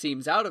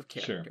seems out of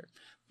character. Sure.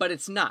 But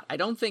it's not. I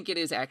don't think it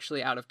is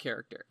actually out of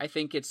character. I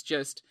think it's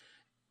just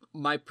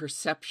my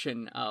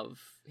perception of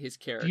his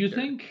character. Do you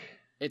think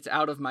it's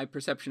out of my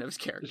perception of his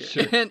character?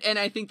 Sure. And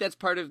I think that's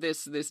part of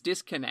this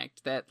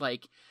disconnect that,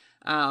 like,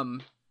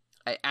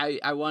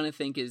 I want to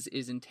think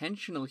is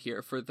intentional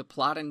here for the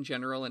plot in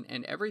general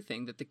and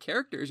everything, that the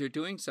characters are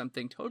doing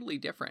something totally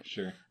different.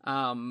 Sure.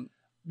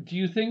 Do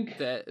you think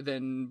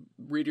than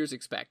readers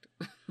expect?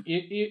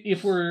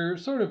 If we're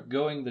sort of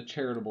going the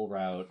charitable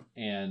route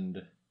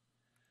and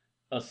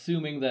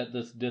assuming that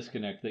this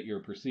disconnect that you're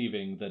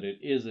perceiving, that it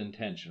is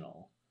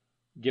intentional,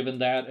 given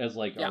that as,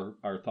 like,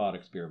 our thought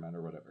experiment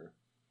or whatever.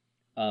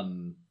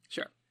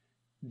 Sure.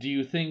 Do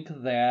you think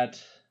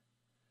that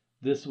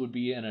this would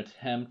be an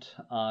attempt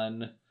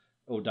on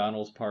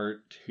O'Donnell's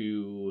part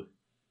to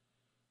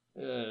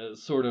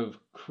sort of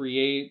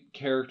create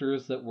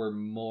characters that were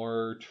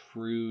more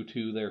true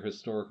to their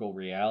historical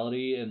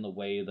reality, in the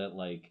way that,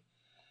 like,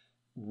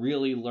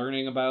 really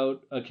learning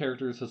about a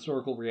character's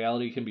historical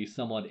reality can be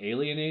somewhat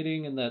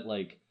alienating, and that,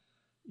 like,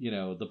 you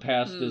know, the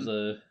past is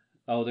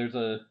there's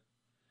a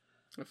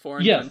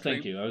foreign country.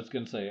 Thank you. I was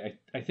going to say,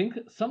 I think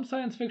some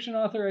science fiction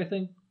author, I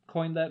think,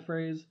 coined that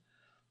phrase.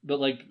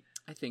 But, like,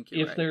 I think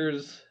if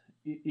right.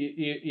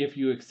 If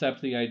you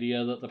accept the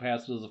idea that the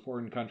past is a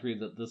foreign country,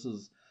 that this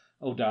is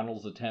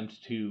O'Donnell's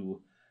attempt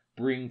to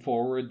bring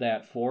forward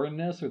that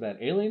foreignness or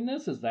that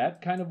alienness, is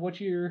that kind of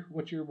what you're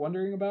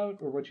wondering about,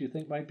 or what you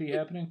think might be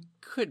happening?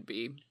 Could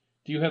be.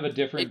 Do you have a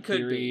different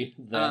theory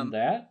than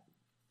that?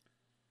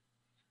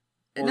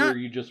 Or are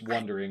you just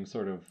wondering,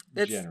 sort of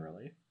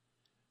generally?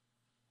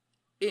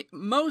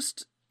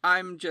 Mostly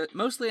I'm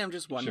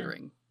just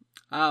wondering.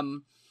 Sure.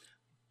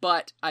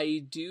 But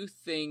I do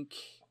think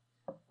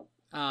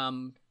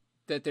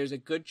that there's a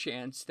good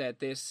chance that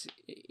this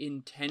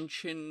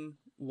intention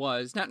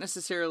was not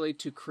necessarily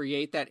to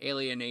create that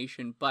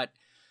alienation, but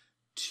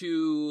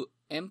to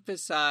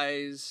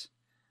emphasize,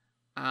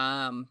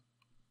 what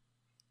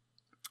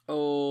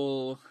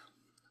do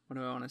I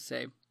want to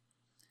say?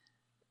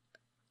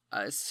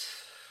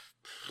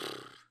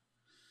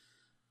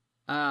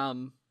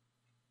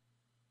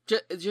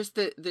 Just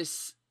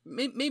this,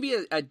 maybe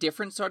a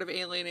different sort of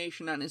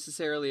alienation, not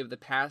necessarily of the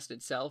past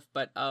itself,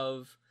 but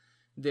of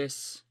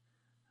this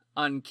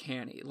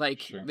uncanny. Like,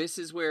 sure. This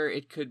is where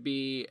it could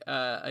be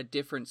a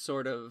different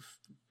sort of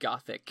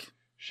gothic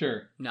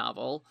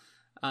novel,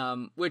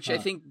 which I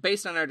think,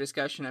 based on our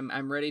discussion,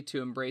 I'm ready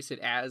to embrace it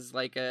as,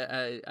 like,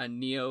 a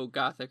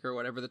neo-gothic, or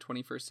whatever the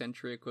 21st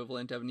century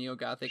equivalent of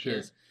neo-gothic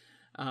is,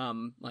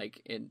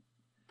 like, in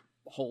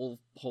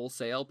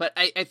wholesale. But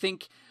I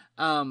think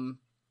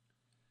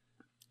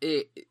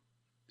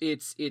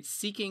it's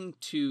seeking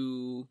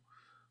to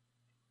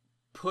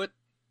put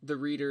the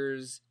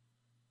readers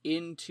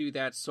into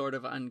that sort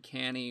of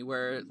uncanny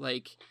where,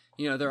 like,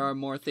 you know, there are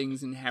more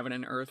things in heaven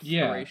and earth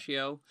Yeah.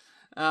 ratio.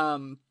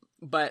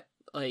 But,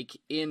 like,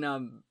 in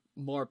a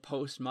more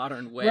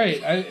postmodern way.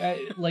 Right. I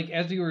like,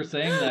 as you were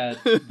saying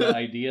that, the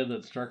idea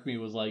that struck me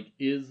was like,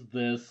 is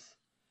this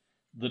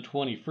the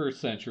 21st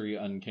century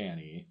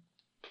uncanny?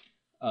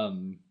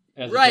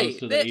 As Right. opposed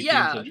to the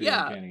 18th century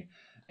uncanny.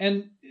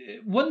 And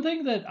one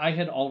thing that I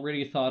had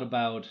already thought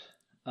about,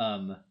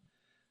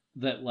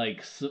 that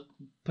like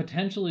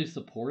potentially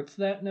supports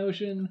that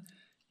notion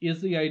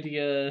is the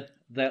idea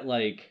that,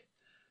 like,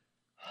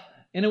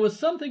 and it was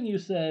something you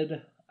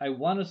said, I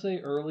want to say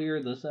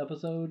earlier this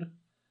episode,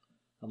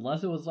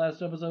 unless it was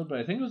last episode, but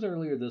I think it was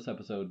earlier this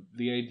episode,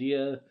 the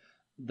idea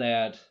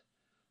that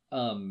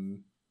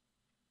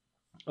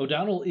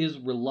O'Donnell is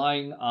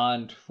relying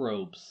on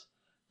tropes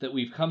that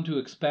we've come to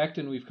expect,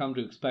 and we've come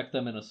to expect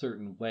them in a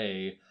certain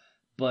way,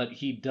 but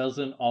he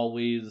doesn't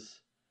always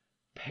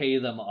pay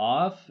them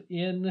off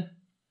in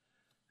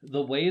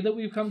the way that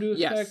we've come to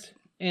expect. Yes.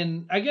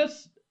 And I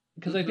guess,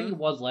 because I think it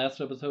was last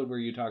episode where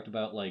you talked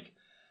about, like,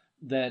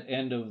 that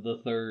end of the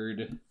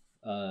third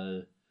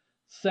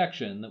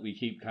section that we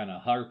keep kind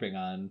of harping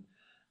on.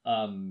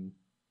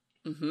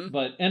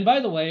 But, and by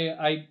the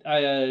way,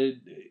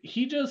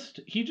 he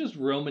just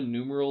Roman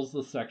numerals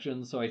the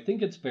sections, so I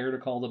think it's fair to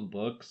call them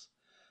books,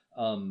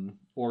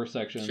 or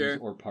sections,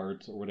 or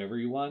parts, or whatever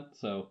you want.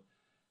 So,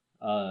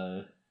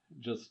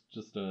 just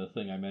a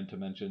thing I meant to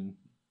mention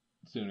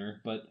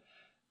sooner, but,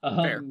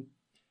 fair.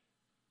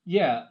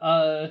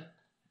 Yeah,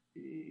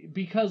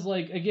 because,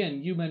 like,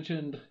 again, you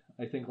mentioned,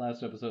 I think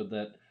last episode,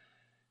 that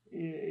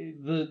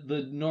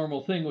the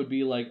normal thing would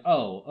be like,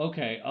 oh,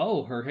 okay,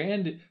 oh, her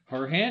hand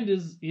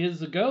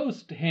is a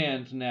ghost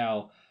hand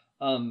now,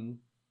 and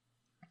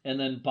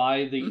then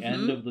by the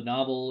end of the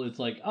novel, it's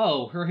like,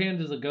 oh, her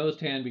hand is a ghost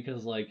hand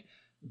because, like,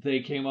 they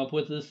came up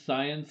with this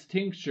science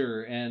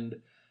tincture, and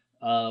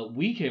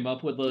we came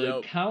up with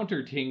a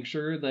counter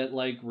tincture that,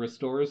 like,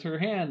 restores her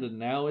hand, and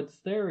now it's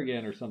there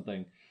again, or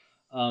something.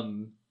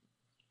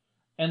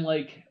 And,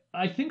 like,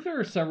 I think there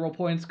are several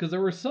points, because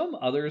there were some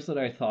others that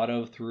I thought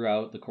of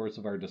throughout the course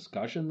of our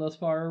discussion thus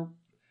far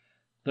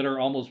that are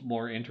almost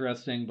more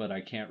interesting, but I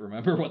can't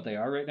remember what they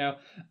are right now.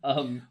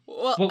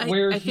 Well, but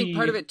I think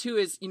part of it too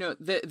is, you know,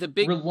 the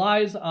big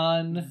relies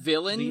on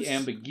villains, the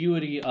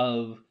ambiguity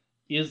of,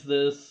 is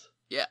this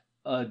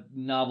a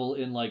novel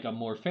in, like, a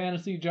more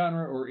fantasy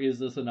genre, or is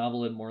this a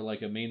novel in more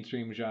like a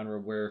mainstream genre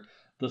where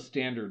the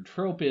standard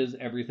trope is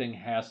everything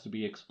has to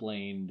be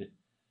explained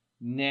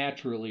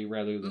naturally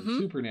rather than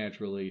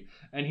supernaturally,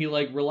 and he,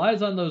 like,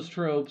 relies on those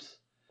tropes.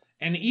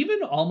 And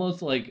even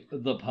almost, like,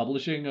 the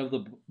publishing of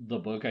the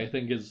book, I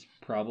think, is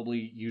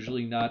probably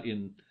usually not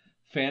in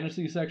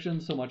fantasy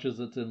sections so much as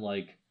it's in,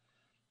 like,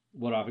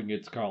 what often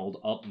gets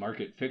called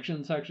upmarket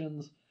fiction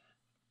sections.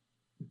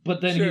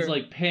 But then he's,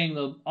 like, paying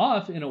them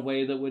off in a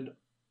way that would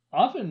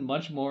often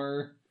much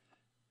more,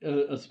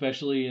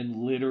 especially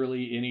in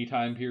literally any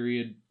time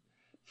period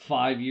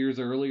 5 years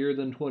earlier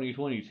than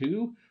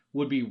 2022,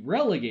 would be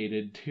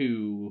relegated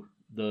to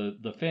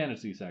the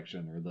fantasy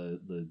section, or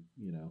the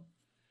you know,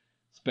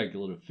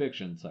 speculative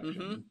fiction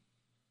section.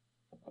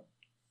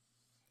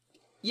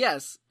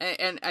 Yes,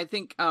 and I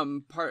think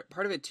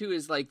part of it too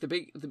is, like, the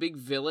big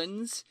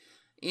villains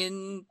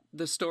in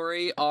the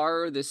story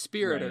are the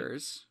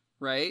Spiriters,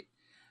 right?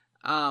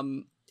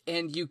 And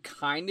you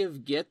kind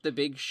of get the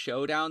big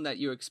showdown that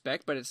you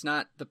expect, but it's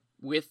not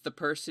with the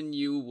person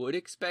you would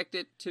expect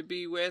it to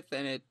be with,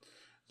 and it,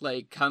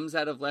 like, comes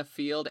out of left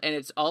field, and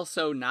it's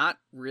also not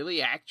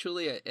really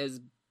actually as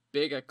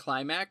big a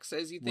climax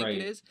as you think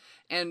it is.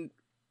 And,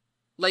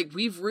 like,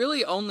 we've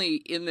really only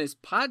in this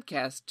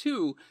podcast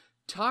too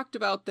talked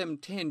about them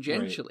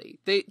tangentially.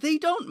 They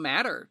don't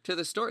matter to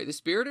the story. The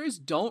Spiriters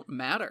don't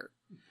matter.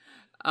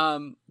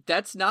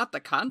 That's not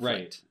the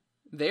conflict.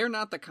 They're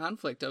not the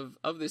conflict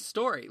of this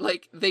story.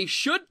 Like, they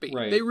should be.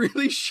 They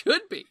really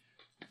should be.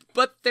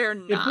 But they're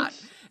not.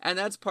 And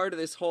that's part of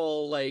this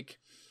whole, like,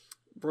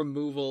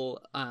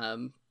 removal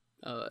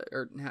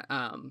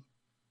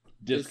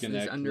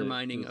disconnect, this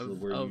undermining of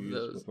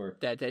those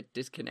that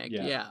disconnect.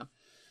 Yeah.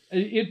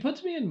 It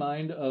puts me in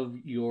mind of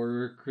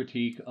your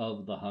critique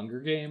of the Hunger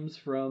Games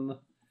from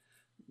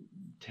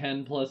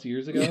 10 plus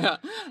years ago,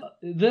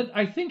 that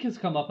I think has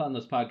come up on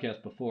this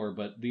podcast before,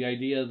 but the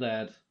idea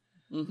that,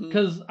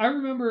 because I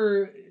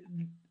remember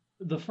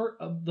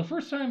the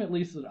first time, at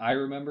least, that I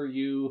remember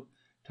you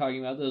talking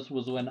about this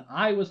was when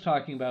I was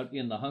talking about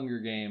in the Hunger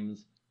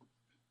Games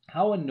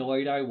how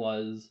annoyed I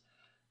was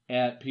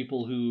at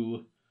people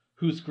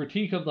whose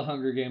critique of the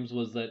Hunger Games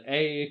was that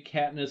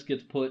Katniss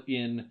gets put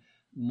in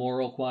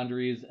moral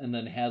quandaries and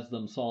then has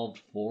them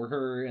solved for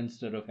her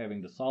instead of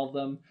having to solve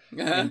them,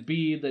 and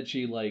B, that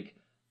she, like,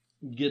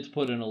 gets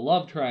put in a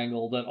love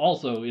triangle that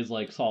also is,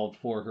 like, solved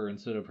for her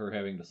instead of her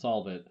having to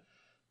solve it.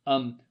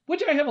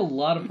 Which I have a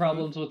lot of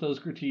problems with those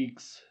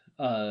critiques,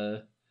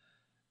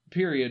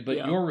 period,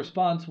 but your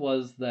response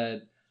was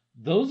that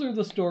those are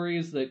the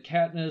stories that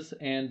Katniss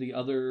and the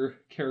other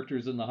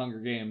characters in the Hunger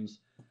Games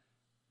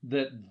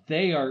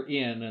they are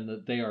in and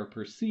that they are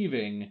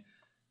perceiving,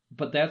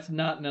 but that's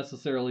not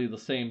necessarily the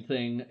same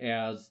thing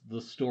as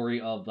the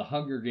story of the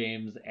Hunger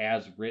Games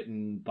as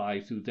written by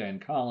Suzanne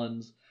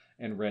Collins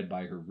and read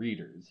by her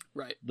readers.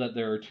 Right. That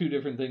there are two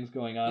different things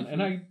going on.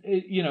 And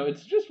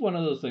it's just one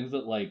of those things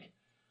that, like,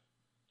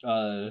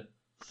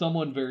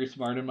 someone very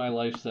smart in my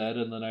life said,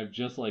 and then I've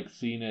just, like,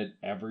 seen it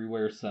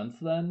everywhere since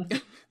then.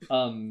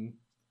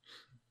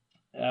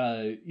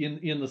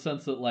 In the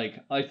sense that, like,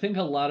 I think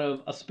a lot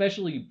of,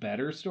 especially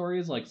better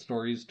stories, like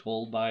stories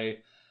told by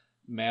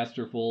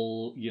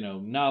masterful,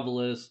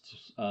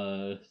 novelists,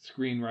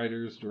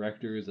 screenwriters,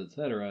 directors,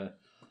 etc.,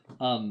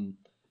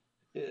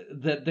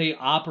 that they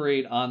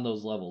operate on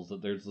those levels.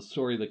 That there's the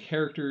story the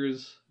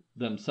characters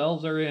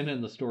themselves are in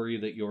and the story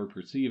that you're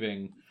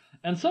perceiving.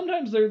 And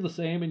sometimes they're the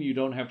same and you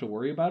don't have to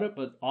worry about it,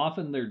 but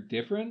often they're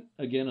different,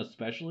 again,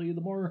 especially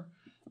the more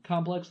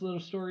complex that a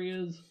story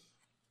is.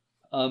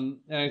 And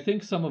I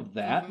think some of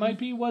that might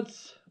be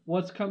what's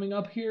coming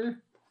up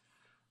here.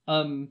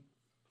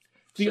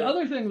 The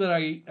other thing that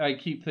I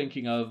keep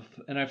thinking of,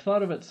 and I've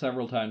thought of it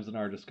several times in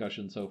our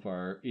discussion so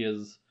far,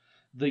 is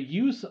the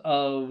use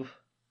of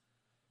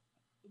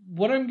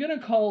what I'm going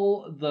to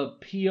call the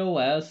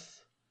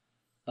POS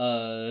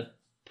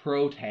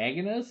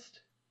protagonist.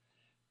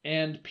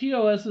 And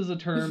POS is a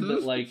term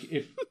that, like,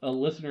 if a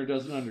listener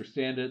doesn't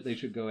understand it, they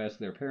should go ask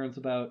their parents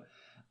about.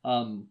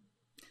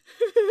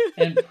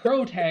 And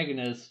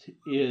protagonist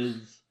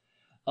is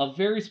a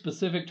very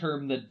specific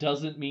term that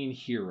doesn't mean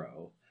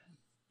hero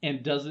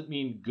and doesn't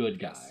mean good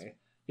guy. Yes.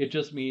 It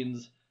just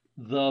means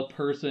the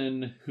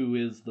person who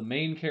is the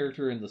main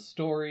character in the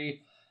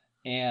story,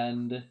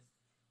 and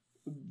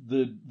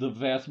the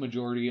vast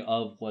majority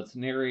of what's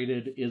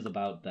narrated is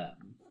about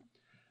them.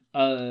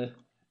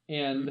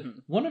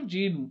 And one of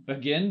Gene,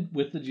 again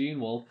with the Gene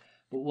Wolfe,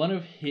 but one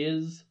of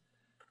his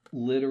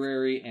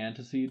literary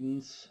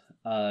antecedents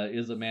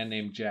is a man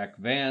named Jack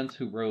Vance,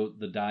 who wrote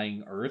the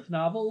Dying Earth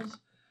novels,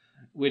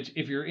 which,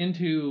 if you're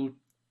into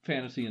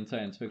fantasy and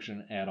science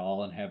fiction at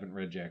all and haven't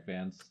read Jack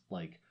Vance,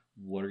 like,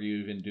 what are you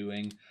even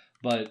doing?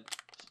 But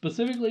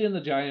specifically in the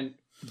Dying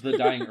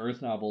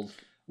Earth novels,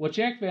 what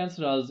Jack Vance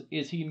does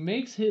is he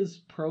makes his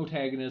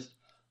protagonist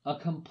a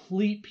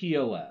complete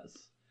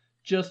POS.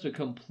 Just a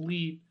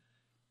complete,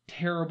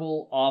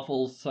 terrible,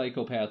 awful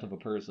psychopath of a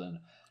person.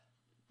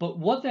 But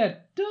what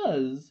that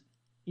does,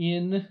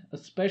 in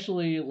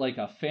especially like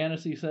a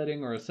fantasy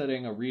setting or a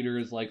setting a reader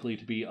is likely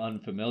to be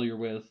unfamiliar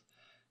with,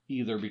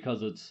 either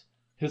because it's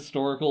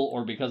historical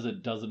or because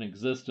it doesn't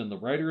exist and the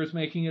writer is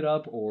making it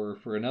up, or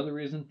for another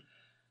reason,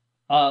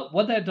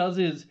 what that does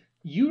is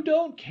you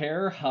don't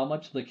care how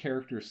much the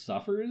character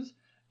suffers,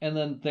 and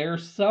then their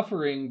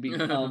suffering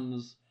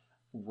becomes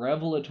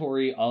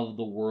revelatory of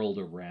the world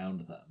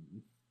around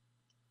them.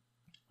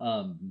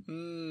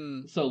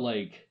 So,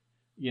 like,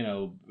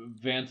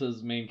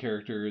 Vance's main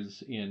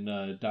characters in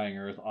Dying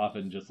Earth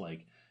often just,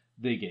 like,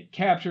 they get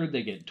captured,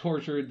 they get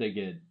tortured, they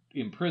get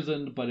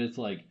imprisoned, but it's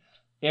like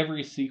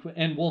every sequence,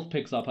 and Wolfe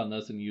picks up on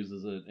this and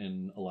uses it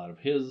in a lot of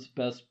his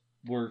best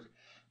work,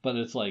 but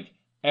it's like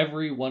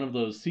every one of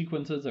those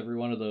sequences, every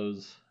one of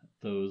those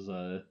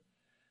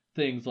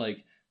things,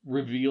 like,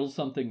 reveals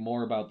something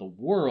more about the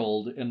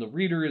world, and the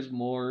reader is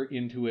more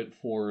into it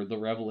for the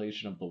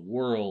revelation of the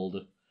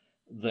world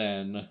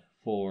than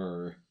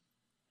for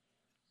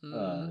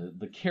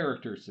the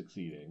character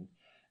succeeding.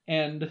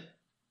 And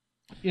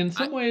in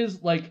some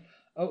ways, like,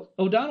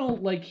 O'Donnell,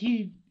 like,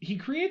 he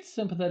creates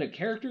sympathetic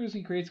characters,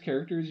 he creates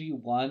characters you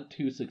want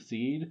to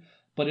succeed,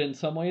 but in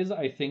some ways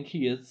I think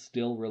he is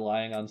still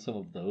relying on some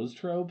of those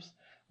tropes,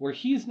 where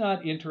he's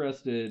not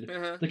interested,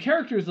 the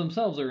characters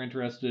themselves are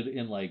interested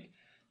in, like,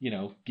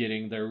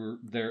 getting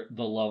the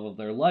love of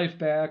their life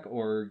back,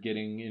 or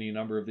getting any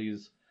number of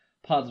these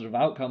positive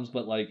outcomes,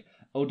 but, like,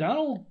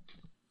 O'Donnell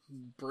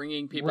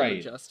bringing people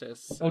to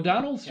justice.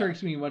 O'Donnell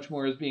strikes me much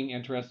more as being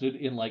interested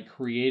in, like,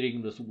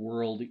 creating this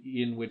world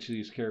in which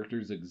these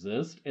characters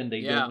exist, and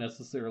they don't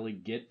necessarily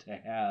get to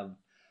have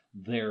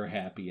their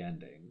happy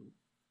ending.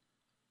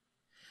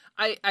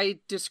 I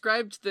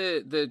described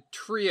the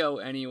trio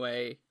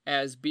anyway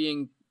as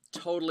being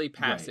totally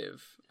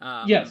passive.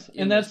 Right. Yes,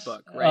 and that's this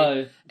book,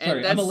 right?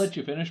 Sorry, I'm gonna let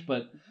you finish,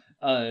 but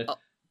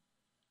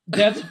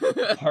that's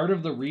part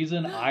of the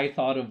reason I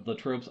thought of the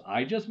tropes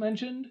I just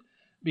mentioned.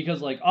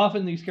 Because, like,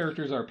 often these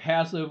characters are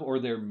passive or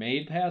they're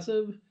made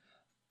passive.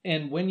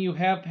 And when you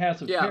have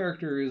passive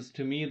characters,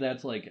 to me,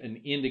 that's, like, an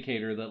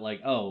indicator that,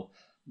 like, oh,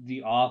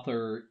 the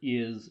author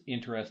is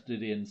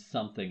interested in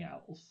something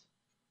else.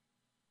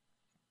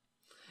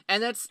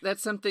 And that's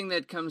something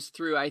that comes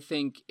through, I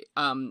think,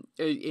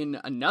 in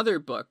another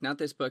book, not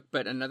this book,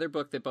 but another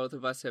book that both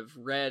of us have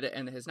read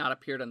and has not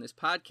appeared on this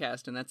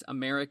podcast, and that's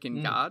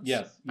American Gods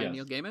by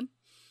Neil Gaiman.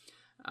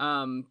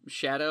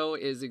 Shadow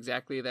is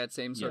exactly that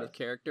same sort of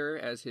character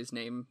as his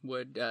name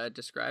would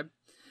describe.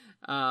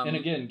 And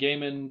again,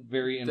 Gaiman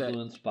very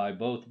influenced by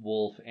both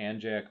Wolfe and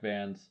Jack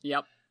Vance.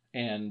 Yep.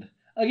 And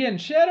again,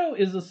 Shadow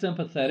is a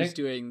sympathetic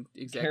doing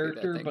exactly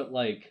character, but,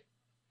 like,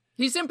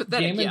 he's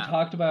sympathetic. Gaiman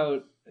talked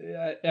about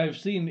I've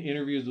seen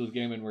interviews with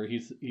Gaiman where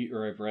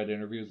or I've read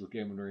interviews with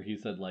Gaiman where he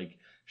said, like,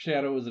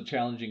 Shadow is a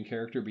challenging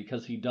character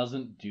because he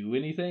doesn't do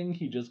anything.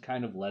 He just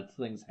kind of lets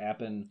things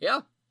happen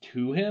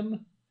to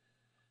him.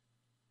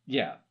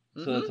 Yeah.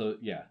 So that's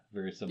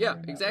very similar. Yeah,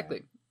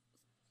 exactly.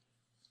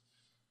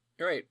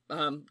 Right.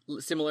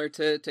 Similar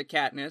to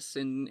Katniss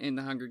in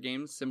the Hunger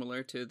Games,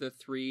 similar to the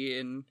three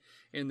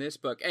in this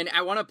book. And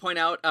I want to point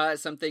out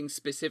something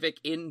specific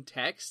in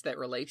text that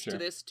relates to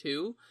this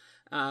too,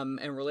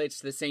 and relates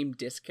to the same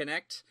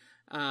disconnect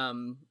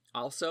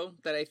also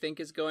that I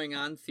think is going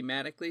on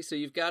thematically. So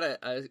you've got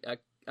a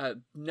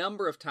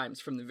number of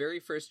times from the very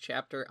first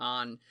chapter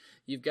on,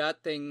 you've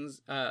got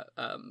things,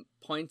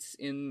 points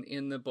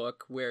in the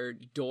book where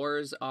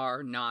doors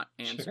are not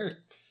answered. Sure.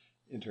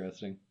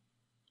 Interesting.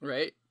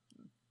 Right?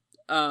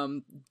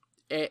 And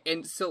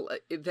so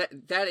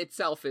that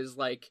itself is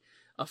like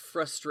a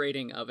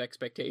frustrating of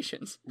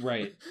expectations.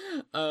 Right.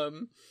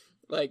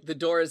 Like the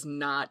door is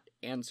not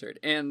answered.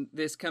 And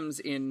this comes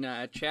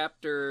in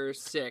chapter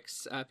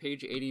 6,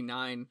 page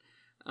 89.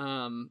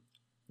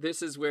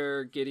 This is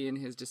where Gideon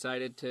has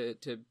decided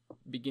to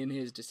begin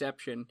his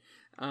deception.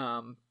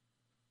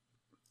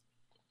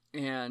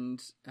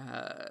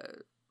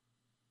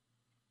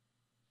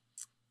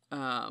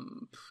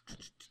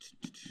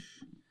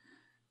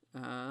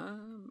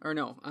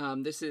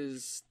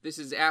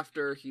 is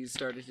after he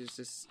started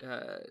his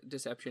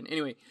deception.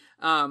 Anyway,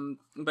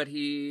 but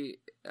he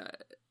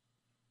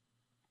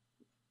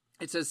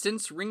it says,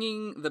 since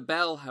ringing the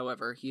bell,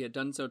 however, he had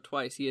done so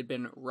twice. He had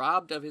been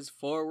robbed of his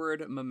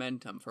forward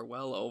momentum for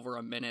well over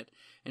a minute,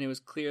 and it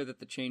was clear that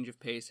the change of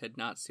pace had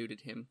not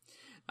suited him.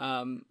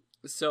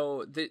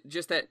 So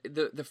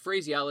the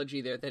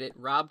phraseology there, that it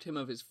robbed him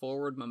of his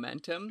forward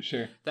momentum.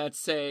 Sure. That's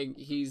saying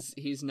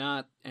he's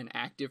not an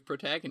active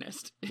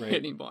protagonist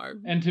anymore.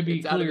 And to be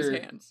it's clear, out of his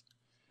hands.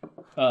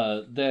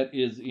 That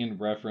is in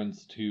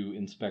reference to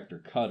Inspector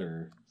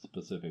Cutter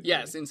specifically.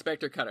 Yes,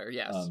 Inspector Cutter.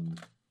 Yes.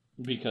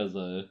 Because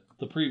the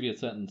previous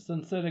sentence,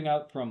 since setting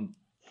out from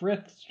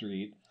Frith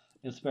Street,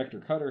 Inspector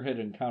Cutter had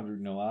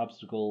encountered no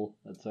obstacle,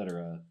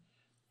 etc.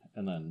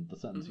 And then the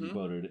sentence you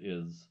quoted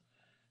is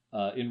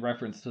in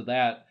reference to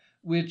that,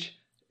 which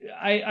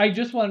I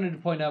just wanted to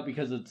point out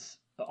because it's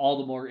all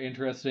the more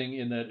interesting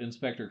in that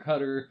Inspector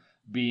Cutter,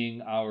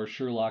 being our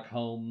Sherlock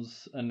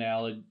Holmes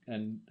analogy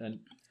and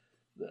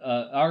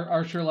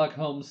our Sherlock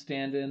Holmes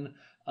stand-in,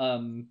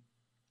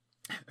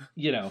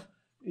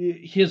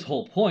 his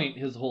whole point,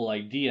 his whole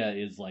idea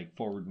is like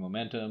forward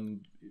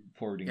momentum,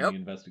 forwarding the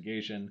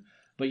investigation.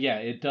 But yeah,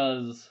 it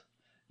does.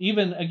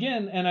 Even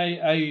again, and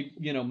I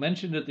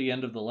mentioned at the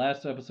end of the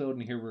last episode,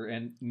 and here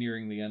we're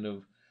nearing the end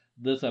of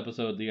this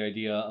episode, the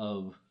idea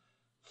of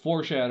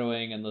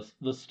foreshadowing and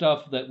the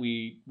stuff that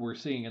we were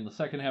seeing in the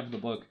second half of the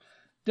book.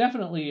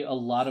 Definitely a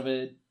lot of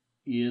it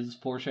is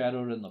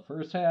foreshadowed in the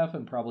first half,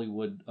 and probably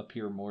would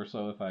appear more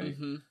so if I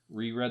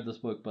reread this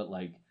book. But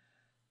like,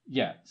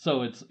 yeah,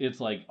 so it's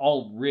like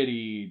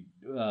already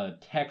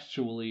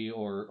textually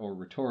or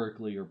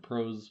rhetorically or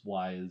prose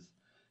wise,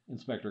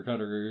 Inspector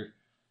Cutter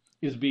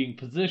is being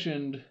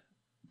positioned,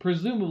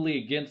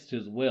 presumably against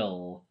his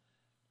will,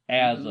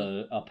 as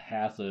a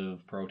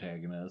passive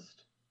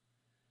protagonist.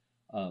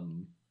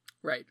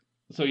 Right.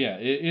 So yeah,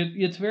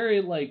 it's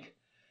very like,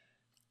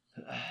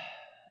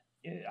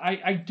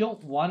 I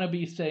don't want to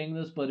be saying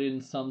this, but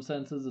in some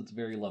senses it's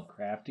very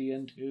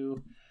Lovecraftian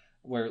too,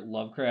 where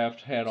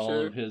Lovecraft had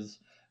all of his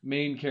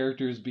main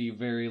characters be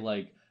very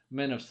like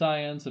men of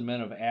science and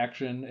men of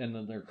action, and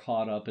then they're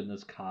caught up in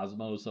this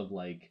cosmos of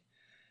like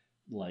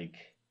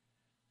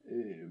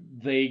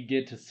they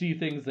get to see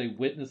things, they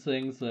witness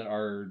things that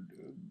are,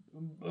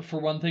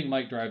 for one thing,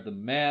 might drive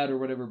them mad or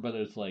whatever, but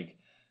it's like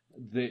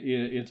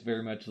it's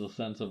very much the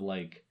sense of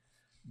like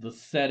the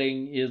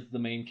setting is the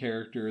main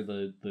character,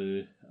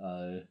 the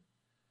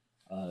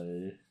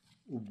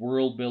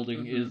world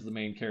building is the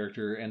main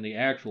character, and the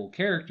actual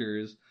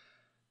characters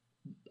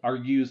are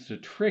used to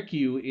trick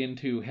you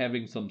into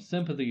having some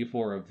sympathy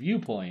for a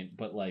viewpoint,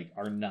 but like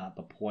are not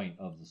the point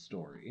of the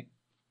story.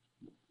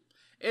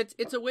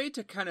 It's a way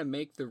to kind of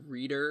make the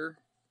reader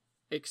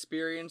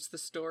experience the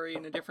story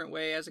in a different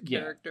way as a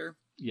character.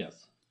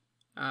 Yes.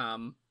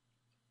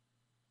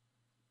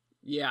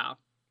 Yeah.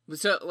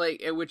 So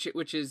like,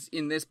 which is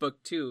in this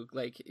book too.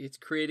 Like, it's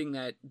creating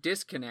that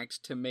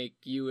disconnect to make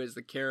you as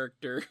the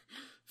character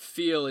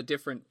feel a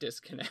different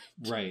disconnect.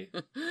 Right.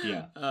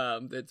 Yeah.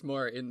 That's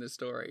more in the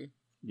story.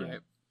 Yeah.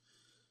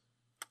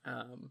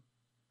 Right.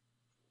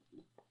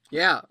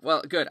 Yeah.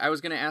 Well, good. I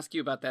was going to ask you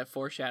about that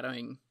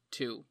foreshadowing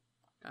too.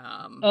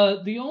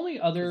 The only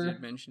other, you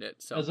mentioned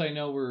it, so. As I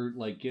know we're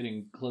like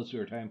getting close to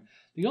our time,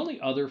 the only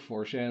other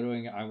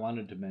foreshadowing I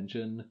wanted to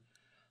mention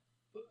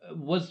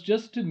was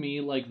just to me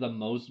like the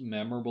most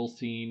memorable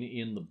scene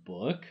in the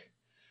book.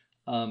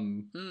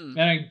 And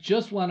I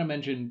just want to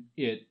mention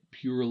it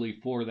purely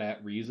for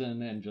that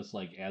reason and just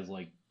like as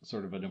like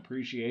sort of an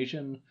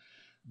appreciation.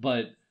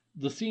 But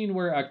the scene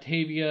where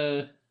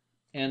Octavia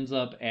ends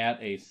up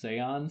at a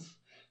seance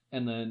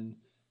and then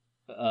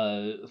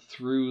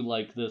through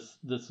like this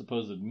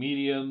supposed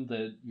medium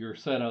that you're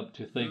set up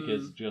to think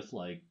is just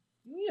like,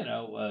 you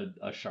know,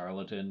 a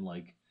charlatan.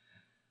 Like,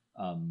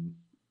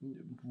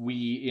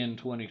 we in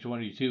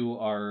 2022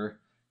 are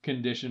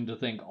conditioned to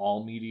think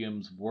all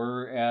mediums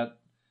were at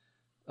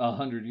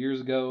 100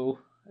 years ago,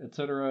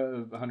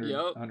 etc.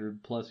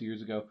 100 plus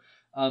years ago.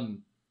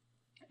 And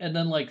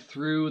then like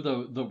through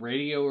the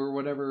radio or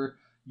whatever,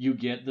 you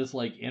get this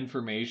like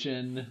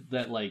information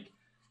that like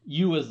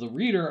you as the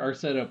reader are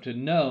set up to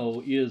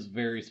know is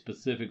very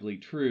specifically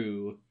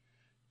true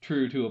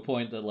to a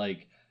point that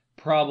like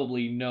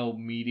probably no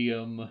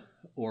medium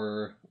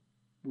or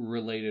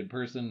related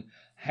person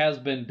has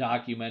been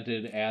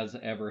documented as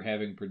ever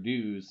having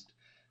produced.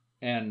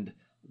 And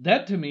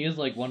that to me is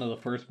like one of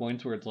the first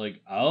points where it's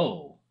like,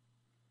 oh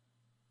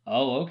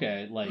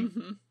okay, like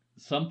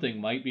something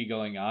might be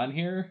going on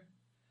here.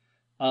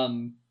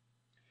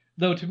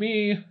 Though to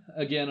me,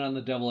 again, on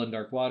the Devil in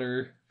Dark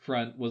Water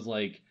front, was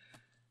like,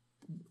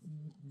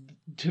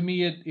 to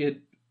me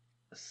it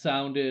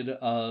sounded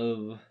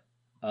of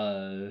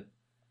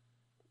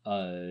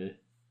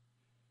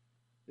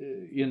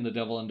in the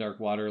Devil in Dark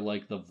Water,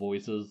 like the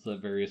voices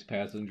that various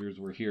passengers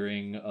were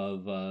hearing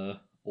of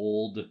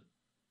old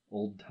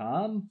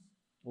Tom,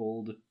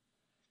 old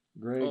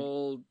Greg,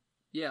 old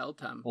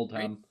Tom,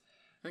 right?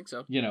 I think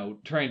so. You know,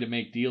 trying to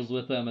make deals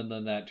with them, and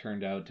then that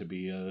turned out to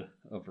be a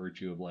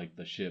virtue of like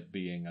the ship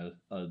being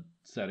a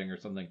setting or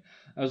something.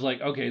 I was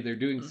like, okay, they're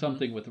doing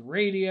something with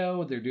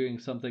radio, they're doing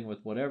something with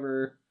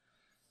whatever,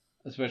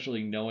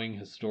 especially knowing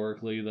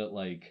historically that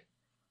like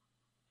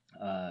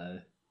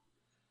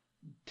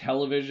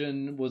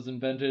television was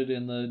invented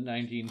in the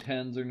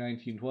 1910s or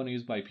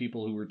 1920s by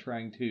people who were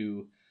trying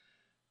to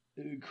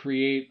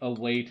create a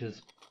way to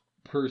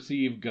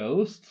perceive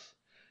ghosts.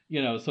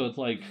 You know, so it's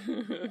like,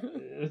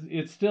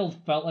 it still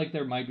felt like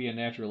there might be a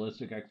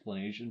naturalistic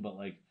explanation, but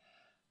like,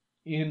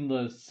 in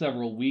the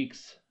several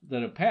weeks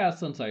that have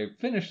passed since I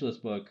finished this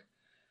book,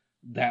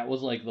 that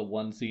was like the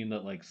one scene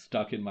that like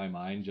stuck in my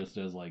mind just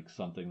as like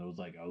something that was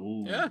like,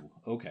 oh, yeah.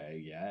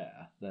 Okay, yeah,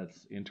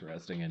 that's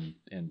interesting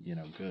and you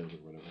know, good or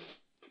whatever.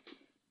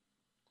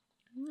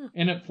 Yeah.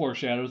 And it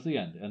foreshadows the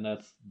end, and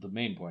that's the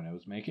main point I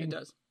was making. It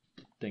does.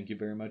 Thank you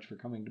very much for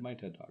coming to my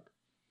TED Talk.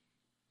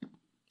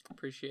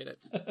 Appreciate it.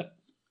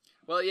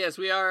 Well, yes,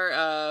 we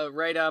are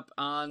right up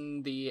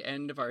on the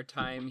end of our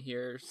time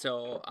here.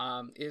 So,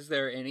 is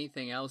there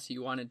anything else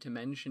you wanted to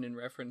mention in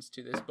reference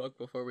to this book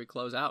before we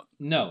close out?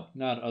 No,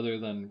 not other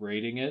than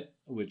rating it,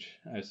 which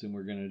I assume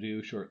we're going to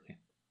do shortly.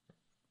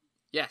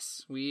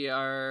 Yes, we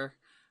are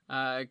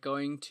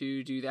going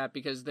to do that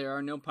because there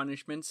are no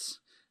punishments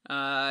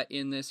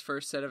in this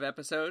first set of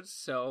episodes.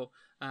 So,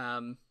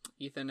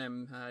 Ethan,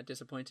 I'm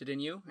disappointed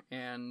in you,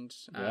 and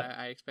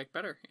I expect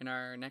better in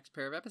our next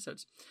pair of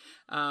episodes.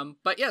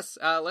 But yes,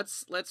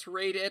 let's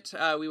rate it.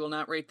 We will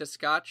not rate the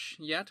Scotch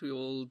yet. We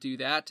will do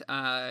that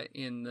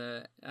in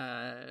the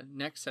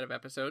next set of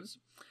episodes.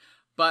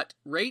 But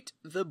rate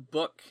the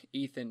book,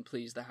 Ethan,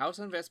 please. The House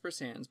on Vesper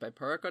Sands by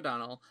Pádraig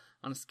O'Donnell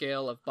on a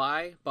scale of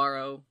buy,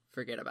 borrow,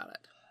 forget about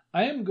it.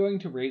 I am going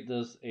to rate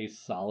this a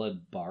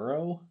solid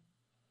borrow.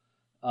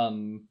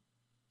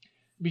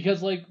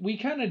 Because, like, we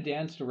kind of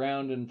danced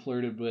around and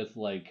flirted with,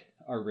 like,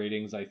 our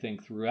ratings, I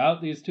think,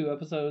 throughout these two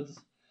episodes.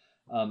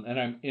 And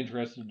I'm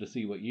interested to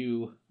see what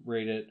you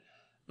rate it.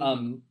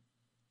 To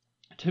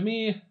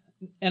me,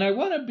 and I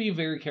want to be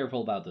very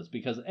careful about this,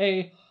 because,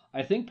 A,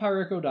 I think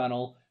Pádraig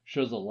O'Donnell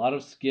shows a lot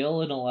of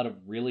skill and a lot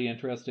of really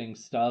interesting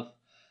stuff.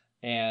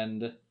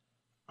 And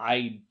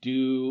I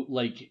do,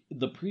 like,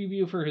 the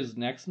preview for his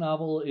next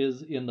novel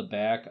is in the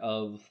back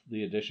of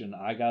the edition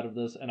I got of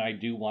this, and I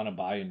do want to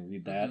buy and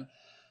read that.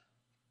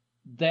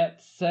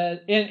 That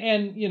said,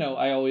 and you know,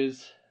 I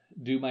always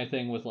do my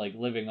thing with like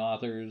living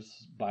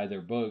authors, buy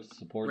their books,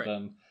 support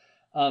them.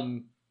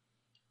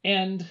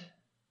 And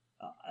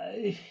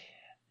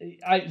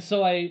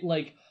I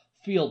like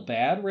feel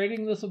bad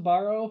rating this a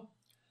borrow.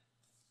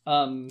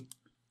 And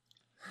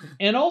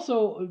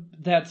also,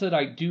 that said,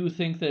 I do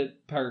think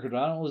that Pádraig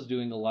O'Donnell is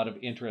doing a lot of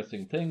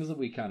interesting things that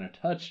we kind of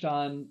touched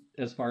on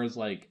as far as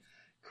like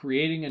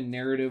creating a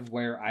narrative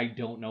where I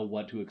don't know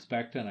what to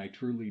expect, and I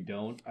truly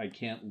don't. I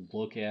can't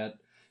look at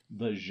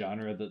the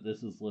genre that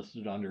this is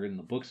listed under in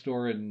the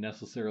bookstore and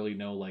necessarily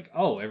know like,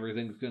 oh,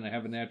 everything's going to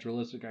have a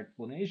naturalistic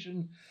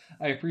explanation.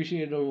 I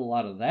appreciated a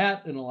lot of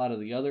that and a lot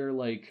of the other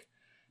like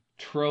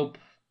trope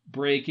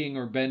breaking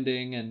or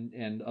bending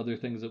and other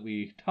things that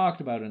we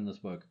talked about in this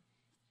book.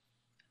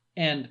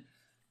 And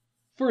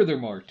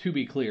furthermore, to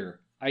be clear,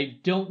 I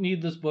don't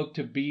need this book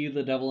to be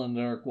The Devil in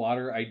the Dark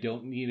Water. I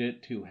don't need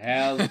it to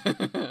have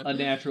a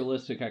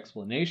naturalistic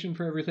explanation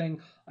for everything.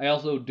 I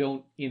also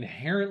don't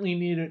inherently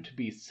need it to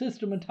be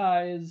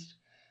systematized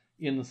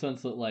in the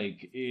sense that,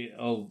 like,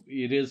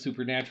 it is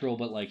supernatural,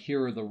 but, like,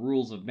 here are the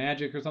rules of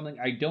magic or something.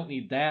 I don't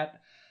need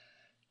that.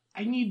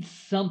 I need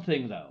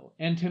something, though.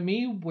 And to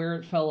me, where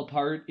it fell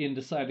apart in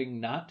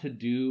deciding not to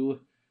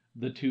do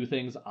the two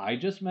things I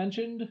just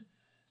mentioned,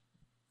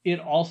 it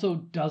also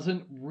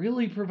doesn't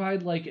really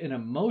provide like an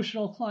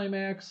emotional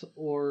climax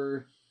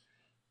or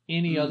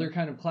any other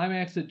kind of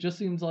climax. It just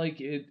seems like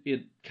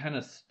it kind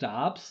of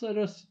stops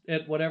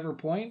at whatever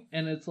point,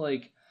 and it's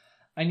like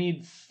I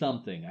need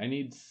something. I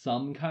need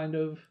some kind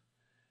of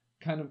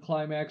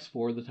climax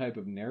for the type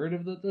of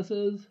narrative that this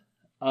is.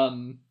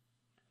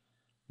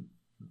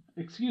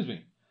 Excuse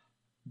me.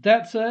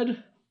 That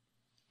said,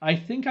 I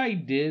think I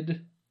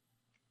did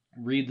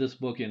read this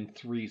book in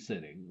 3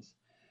 sittings.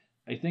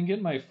 I think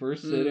in my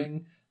first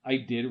sitting, I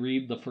did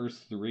read the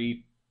first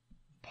 3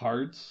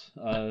 books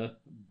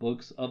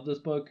of this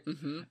book,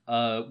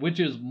 which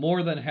is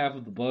more than half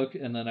of the book.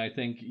 And then I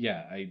think,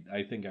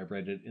 I think I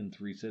read it in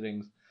 3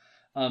 sittings.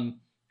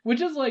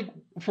 Which is like,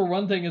 for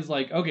one thing, is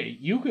like, okay,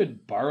 you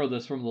could borrow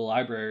this from the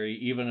library,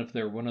 even if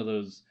they're one of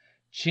those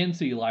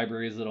chintzy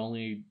libraries that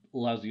only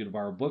allows you to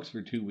borrow books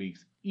for 2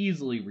 weeks.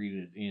 Easily read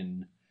it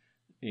in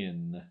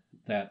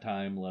that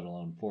time, let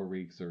alone 4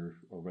 weeks or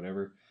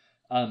whatever.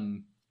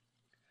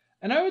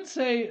 And I would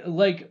say,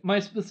 like, my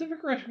specific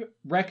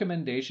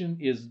recommendation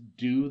is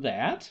do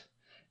that.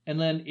 And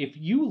then if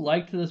you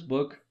liked this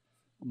book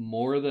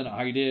more than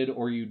I did,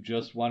 or you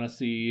just want to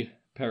see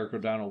Patrick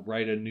O'Donnell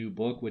write a new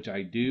book, which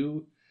I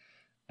do,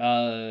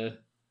 and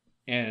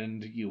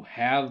you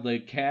have the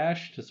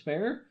cash to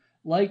spare,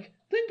 like,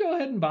 then go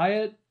ahead and buy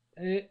it.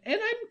 And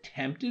I'm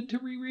tempted to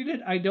reread it.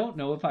 I don't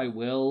know if I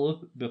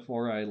will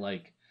before I,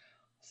 like,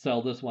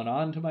 sell this one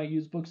on to my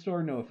used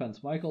bookstore. No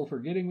offense, Michael, for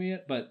getting me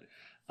it, but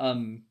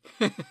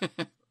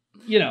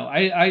you know,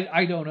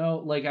 I don't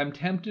know. Like, I'm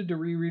tempted to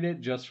reread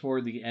it just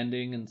for the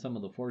ending and some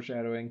of the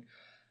foreshadowing.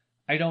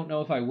 I don't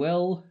know if I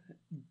will,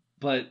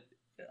 but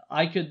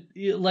I could,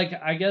 like,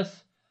 I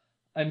guess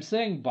I'm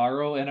saying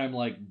borrow, and I'm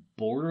like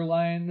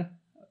borderline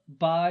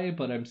buy,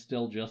 but I'm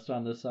still just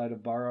on this side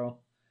of borrow.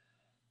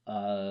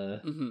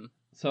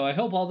 So I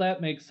hope all that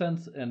makes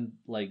sense. And,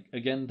 like,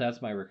 again,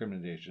 that's my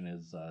recommendation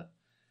is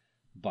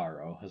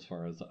borrow as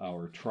far as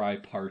our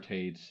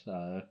tripartite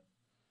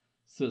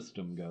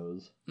system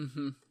goes.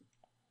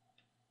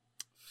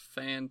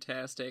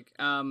 Fantastic.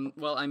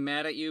 Well, I'm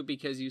mad at you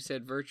because you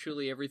said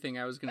virtually everything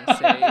I was going to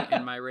say,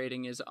 and my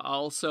rating is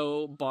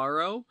also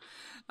borrow.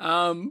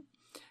 My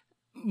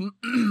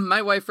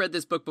wife read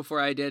this book before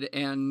I did,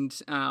 and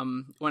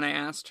when I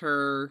asked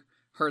her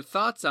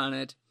thoughts on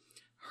it,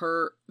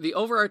 the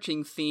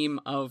overarching theme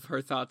of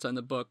her thoughts on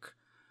the book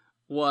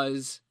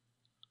was,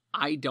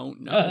 I don't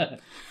know.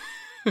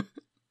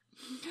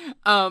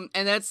 And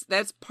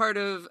that's part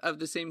of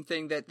the same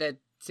thing, that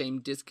same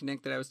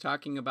disconnect that I was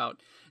talking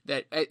about,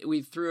 that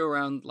we threw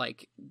around,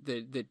 like,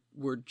 the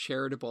word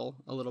charitable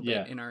a little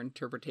bit in our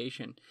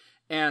interpretation.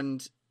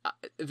 And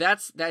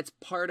that's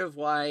part of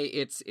why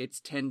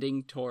it's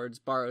tending towards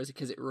borrows,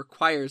 because it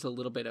requires a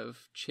little bit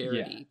of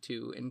charity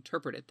to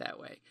interpret it that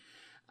way.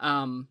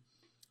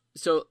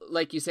 So,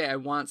 like you say, I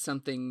want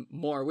something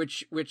more,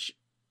 which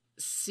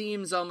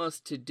seems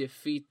almost to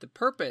defeat the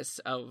purpose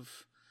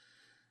of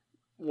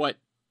what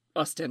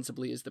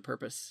ostensibly is the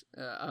purpose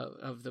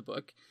of the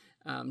book,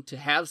 to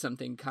have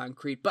something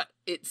concrete, but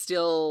it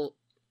still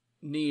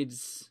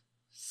needs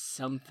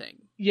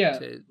something.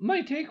 To my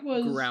take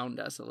was ground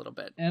us a little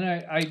bit. And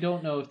I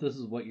don't know if this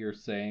is what you're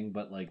saying,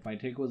 but, like, my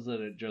take was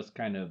that it just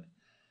kind of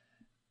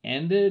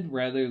ended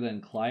rather than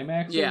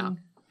climaxing,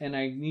 and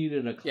I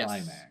needed a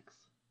climax. Yes.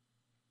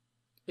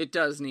 It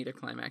does need a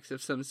climax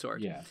of some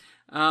sort.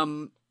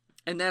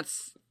 And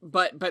that's,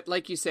 but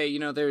like you say, you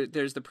know,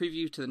 there's the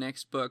preview to the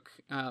next book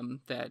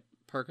that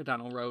Patrick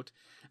O'Donnell wrote,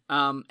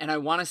 and I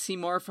want to see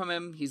more from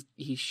him.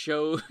 He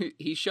shows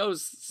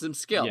some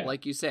skill,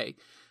 like you say.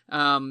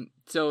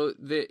 So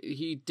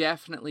he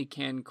definitely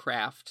can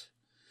craft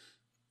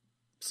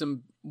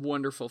some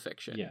wonderful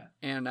fiction.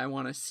 And I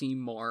want to see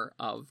more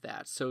of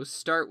that. So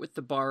start with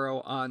the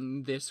borrow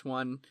on this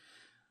one.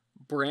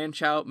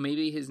 Branch out.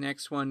 Maybe his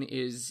next one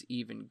is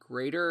even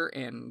greater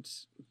and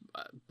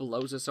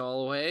blows us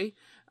all away.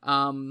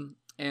 And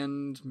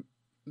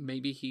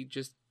maybe he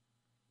just,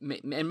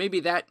 and maybe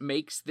that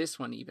makes this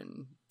one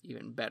even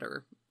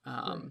better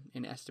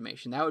in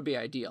estimation. That would be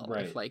ideal.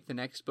 If, like, the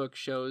next book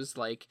shows,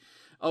 like,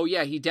 oh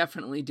yeah, he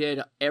definitely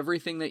did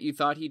everything that you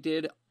thought he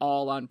did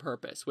all on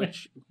purpose,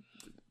 which,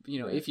 you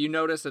know, if you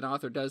notice an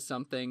author does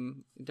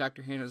something,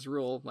 Dr. Hannah's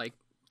rule, like,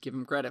 give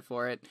him credit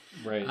for it.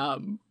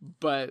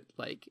 But,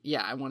 like,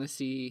 yeah, I want to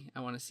see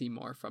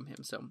more from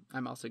him. So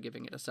I'm also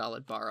giving it a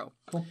solid borrow.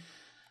 Cool.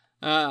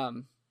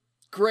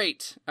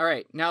 Great. All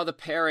right. Now the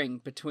pairing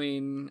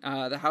between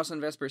The House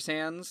on Vesper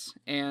Sands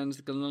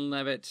and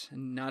Glenlivet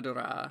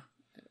Nadura.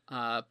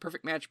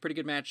 Perfect match, pretty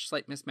good match,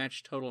 slight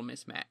mismatch, total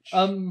mismatch.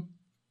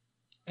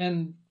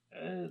 And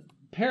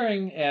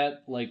pairing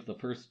at, like, the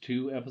first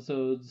 2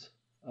 episodes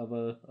of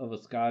a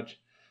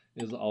Scotch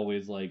is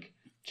always, like,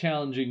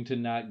 challenging to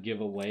not give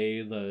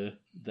away the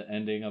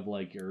ending of,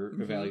 like, your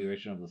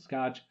evaluation of the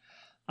Scotch.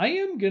 I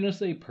am gonna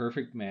say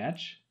perfect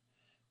match,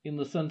 in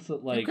the sense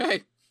that, like,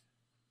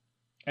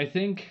 I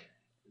think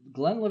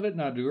Glenlivet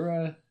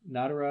Nadura,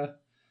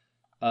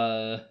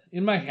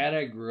 in my head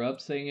I grew up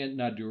saying it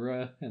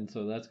Nadura, and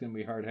so that's gonna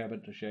be a hard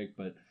habit to shake,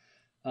 but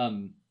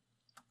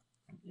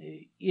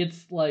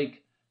it's,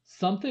 like,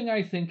 something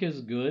I think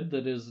is good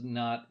that is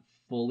not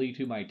fully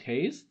to my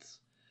tastes.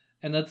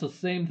 And that's the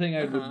same thing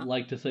I would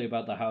like to say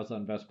about the House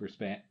on Vesper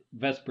Spans.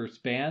 Vesper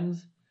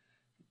Spans.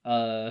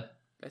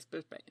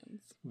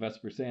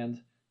 Vesper Sands.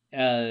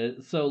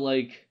 So,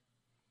 like,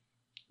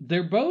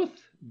 they're both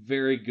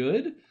very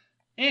good.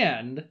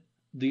 And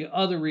the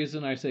other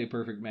reason I say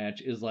perfect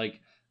match is, like,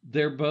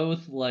 they're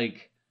both,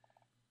 like,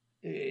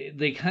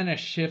 they kind of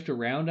shift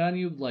around on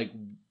you, like,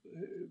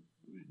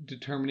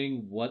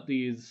 determining one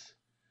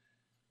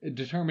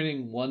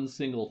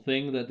single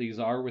thing that these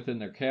are within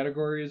their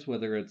categories,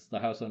 whether it's the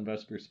House on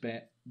Vesper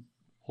Span.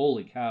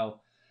 Holy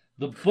cow.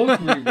 The book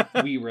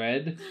we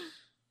read,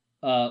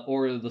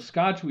 or the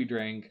scotch we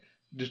drank,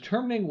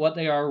 determining what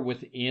they are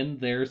within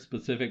their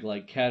specific,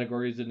 like,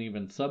 categories and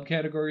even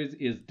subcategories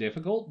is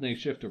difficult, and they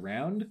shift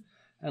around.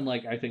 And,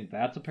 like, I think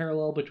that's a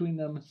parallel between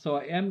them. So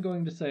I am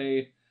going to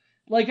say,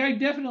 like, I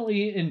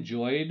definitely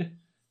enjoyed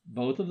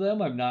both of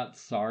them. I'm not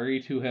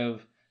sorry to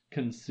have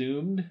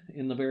consumed,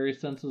 in the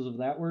various senses of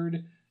that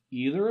word,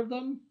 either of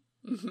them.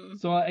 Mm-hmm.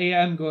 So I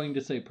am going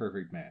to say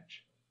perfect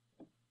match.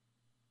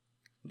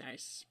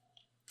 Nice.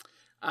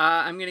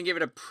 I'm going to give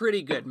it a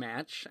pretty good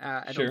match.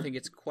 I Sure. don't think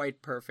it's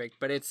quite perfect,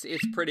 but it's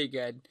pretty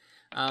good.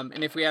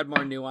 And if we had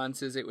more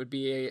nuances, it would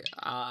be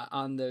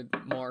on the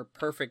more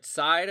perfect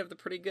side of the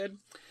pretty good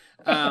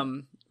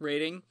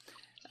rating.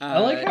 I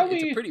like how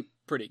it's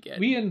pretty good.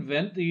 We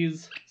invent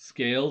these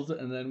scales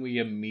and then we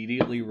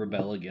immediately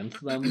rebel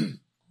against them.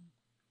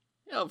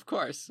 Yeah, of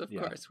course.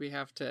 Yeah. We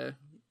have to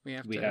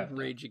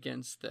rage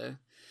against the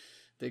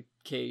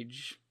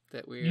cage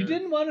that we're. You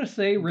didn't want to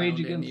say Rage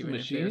bound in, Against the even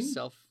if they're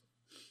Machine?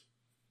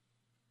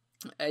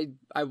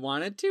 I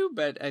wanted to,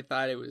 but I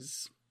thought it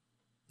was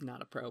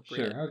not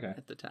appropriate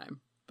at the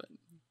time. But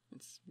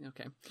it's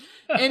okay.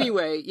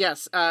 Anyway,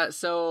 yes.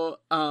 So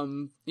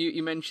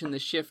you mentioned the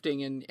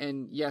shifting,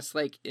 and yes,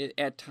 like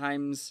at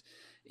times,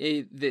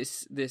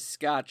 this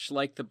scotch,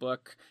 like the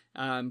book,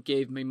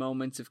 gave me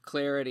moments of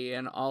clarity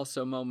and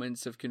also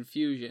moments of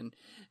confusion,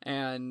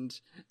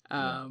 and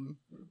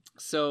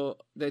so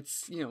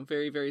that's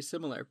very, very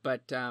similar.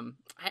 But I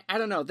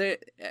don't know.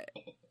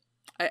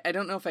 I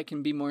don't know if I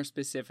can be more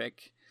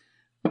specific.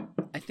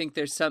 I think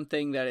there's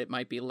something that it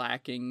might be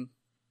lacking.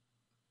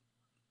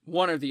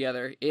 One or the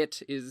other.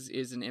 It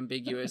is an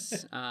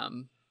ambiguous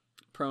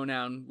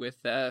pronoun with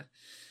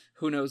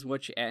who knows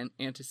which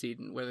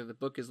antecedent, whether the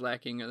book is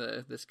lacking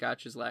or the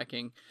scotch is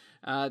lacking.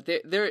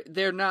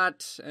 They're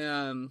not.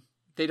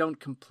 They don't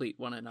complete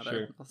one another.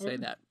 Sure. I'll say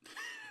that.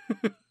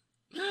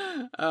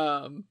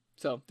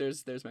 So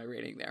there's my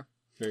rating there.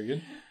 Very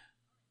good.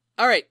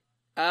 All right.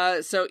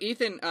 So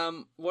Ethan,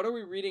 what are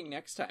we reading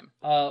next time?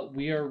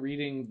 We are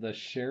reading The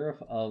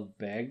Sheriff of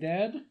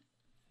Baghdad,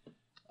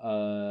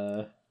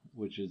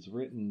 which is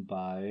written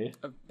by...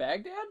 Of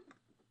Baghdad?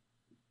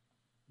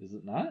 Is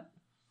it not?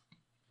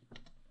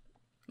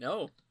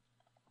 No.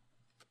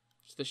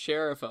 It's The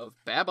Sheriff of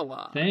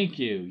Babylon. Thank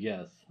you.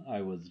 Yes,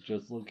 I was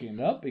just looking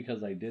it up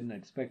because I didn't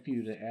expect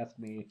you to ask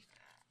me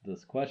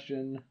this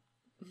question.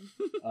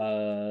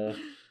 But...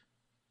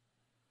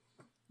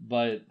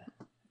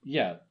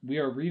 yeah, we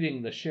are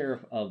reading The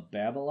Sheriff of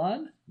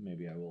Babylon.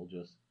 Maybe I will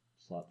just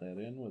slot that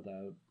in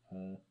without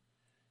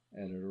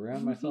edit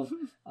around myself.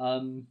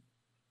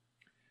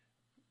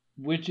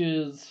 Which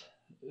is,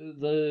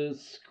 the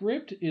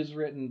script is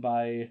written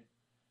by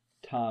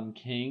Tom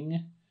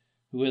King,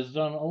 who has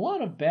done a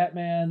lot of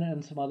Batman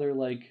and some other,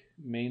 like,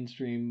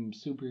 mainstream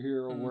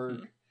superhero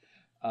work.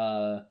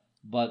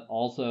 But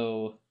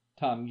also,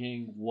 Tom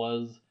King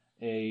was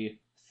a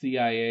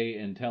CIA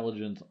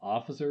intelligence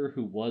officer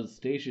who was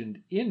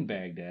stationed in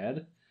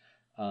Baghdad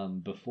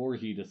before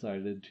he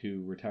decided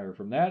to retire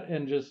from that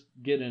and just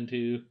get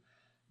into,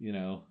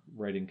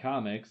 writing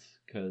comics,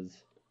 because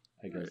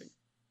I guess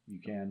you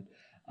can.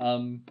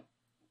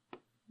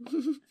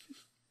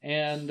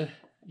 And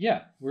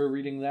yeah, we're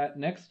reading that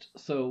next,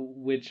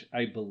 which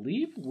I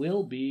believe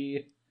will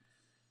be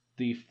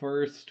the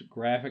first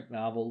graphic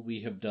novel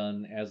we have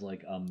done as,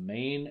 like, a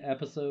main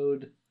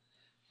episode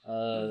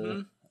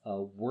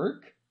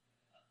work.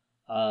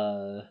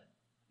 And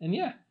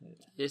yeah.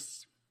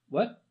 Yes.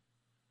 What?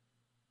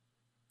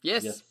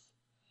 Yes.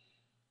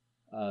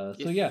 So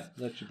yeah,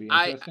 that should be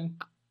interesting.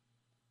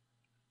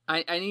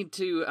 I need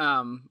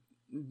to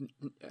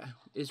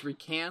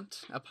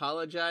recant,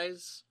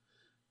 apologize,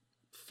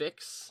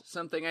 fix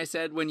something I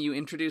said when you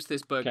introduced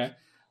this book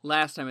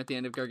last time at the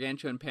end of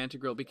Gargantua and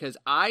Pantagruel, because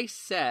I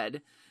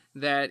said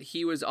that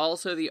he was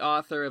also the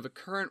author of a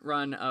current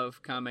run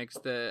of comics,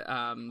 the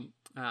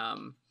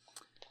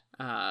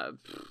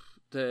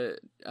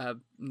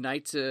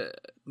Knights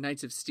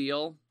of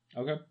Steel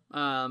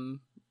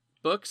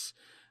books.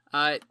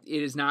 It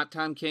is not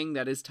Tom King.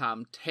 That is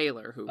Tom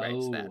Taylor who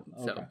writes that.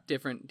 So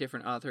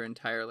different author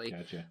entirely.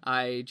 Gotcha.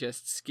 I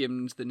just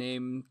skimmed the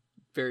name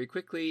very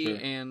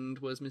quickly and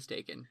was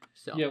mistaken.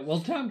 So yeah, well,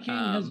 Tom King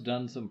has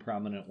done some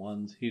prominent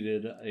ones. He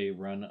did a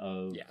run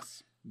of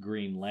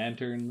Green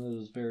Lantern that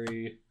was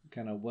very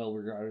kind of well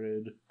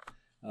regarded.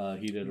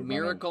 He did a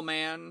Miracle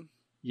Man.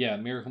 Yeah,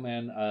 Miracle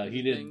Man.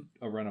 He did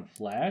a run of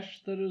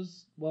Flash that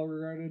is well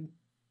regarded.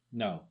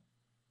 No,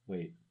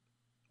 wait.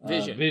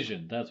 Vision.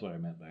 Vision. That's what I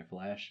meant by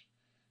Flash.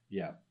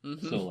 Yeah.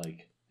 Mm-hmm. So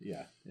like,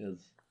 yeah, is.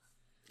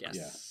 Yes.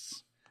 Yeah.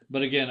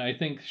 But again, I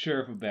think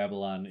Sheriff of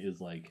Babylon is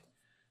like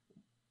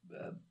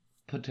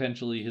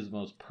potentially his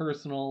most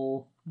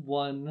personal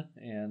one,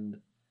 and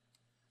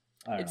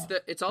I don't know.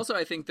 It's also,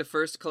 I think, the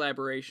first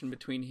collaboration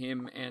between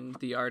him and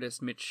the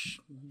artist Mitch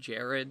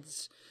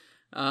Gerads.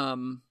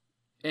 And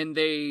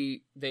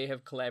they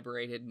have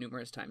collaborated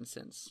numerous times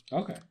since.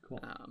 Okay, cool.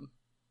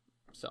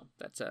 So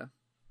that's a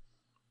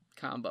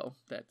combo.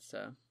 That's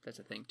a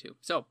thing too.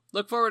 So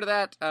look forward to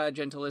that,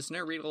 gentle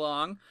listener. Read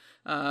along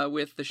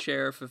with The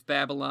Sheriff of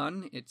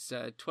Babylon. It's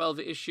 12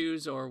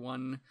 issues or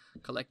one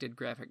collected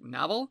graphic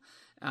novel.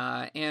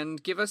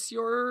 And give us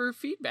your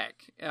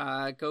feedback.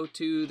 Go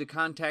to the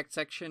contact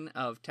section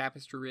of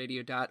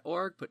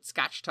tapestryradio.org, put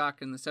Scotch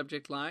Talk in the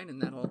subject line,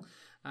 and that'll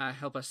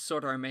help us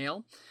sort our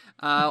mail.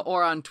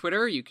 Or on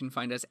Twitter, you can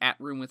find us at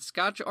Room with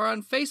Scotch, or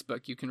on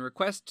Facebook, you can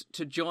request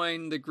to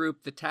join the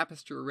group, the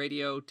Tapestry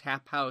Radio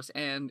Tap House,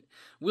 and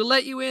we'll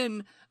let you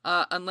in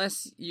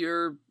unless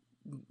you're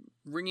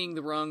ringing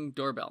the wrong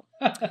doorbell.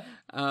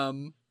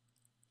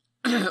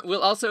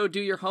 We'll also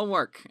do your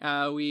homework.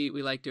 We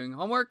like doing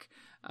homework.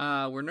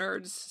 We're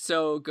nerds,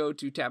 so go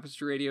to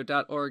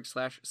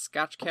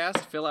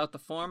tapestryradio.org/scotchcast, fill out the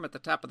form at the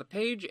top of the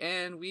page,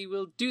 and we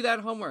will do that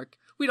homework.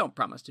 We don't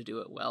promise to do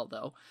it well,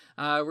 though.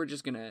 We're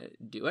just gonna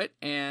do it,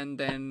 and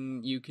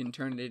then you can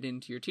turn it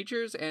into your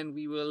teachers, and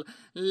we will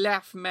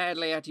laugh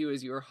madly at you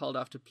as you are hauled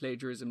off to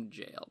plagiarism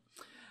jail.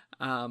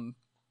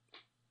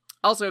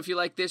 Also, if you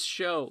like this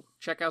show,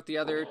 check out the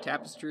other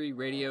Tapestry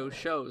Radio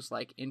shows,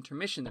 like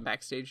Intermission, the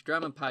Backstage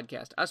Drama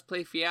Podcast, Us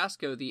Play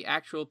Fiasco, the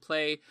actual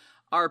play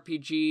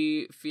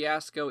RPG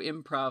Fiasco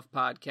Improv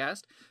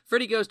Podcast,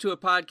 Freddy Goes to a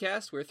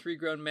Podcast, where three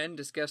grown men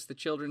discuss the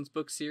children's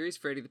book series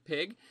Freddy the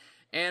Pig,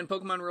 and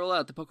Pokemon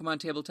Rollout, the Pokemon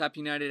Tabletop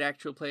United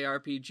actual play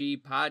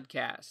RPG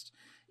podcast.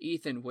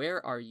 Ethan,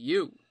 where are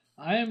you?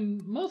 I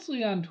am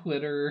mostly on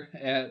Twitter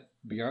at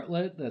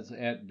Bjartlet. That's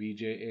at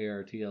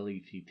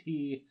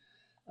BJARTLETT.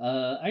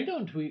 I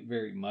don't tweet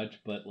very much,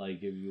 but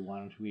like if you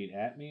want to tweet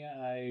at me,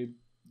 I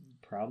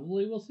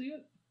probably will see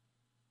it.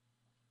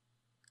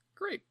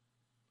 Great.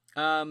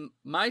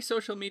 My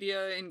social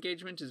media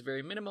engagement is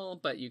very minimal,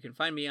 but you can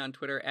find me on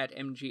Twitter at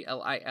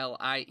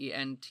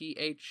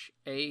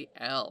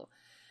MGLILIENTHAL.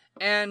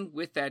 And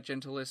with that,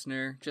 gentle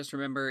listener, just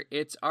remember,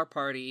 it's our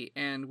party,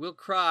 and we'll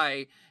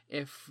cry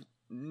if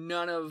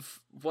none of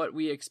what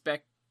we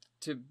expect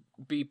to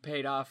be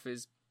paid off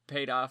is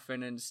paid off,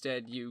 and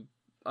instead you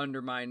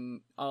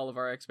undermine all of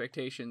our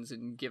expectations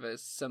and give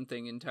us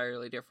something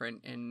entirely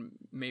different, and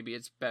maybe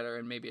it's better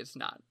and maybe it's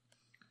not.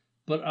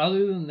 But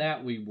other than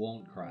that, we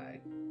won't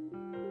cry.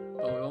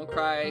 But we won't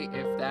cry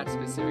if that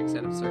specific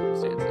set of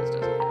circumstances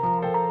doesn't happen.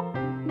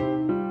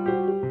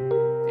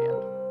 The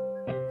end.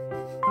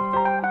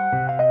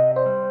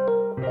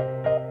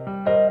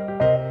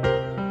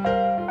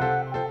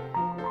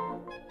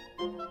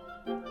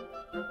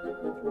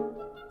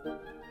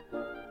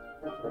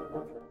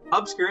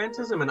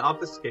 Obscurantism and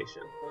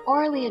obfuscation.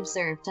 Orally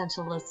observed,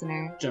 gentle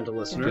listener. Gentle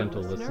listener.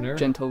 Gentle listener.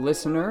 Gentle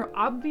listener.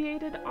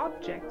 Obviated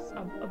objects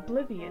of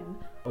oblivion.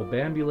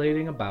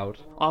 Obambulating about.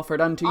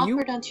 Offered unto you.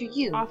 Offered unto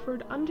you.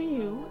 Offered unto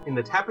you. In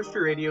the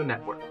Tapestry Radio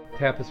Network.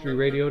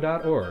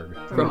 TapestryRadio.org.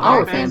 From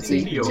our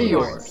fancy to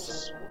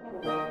yours.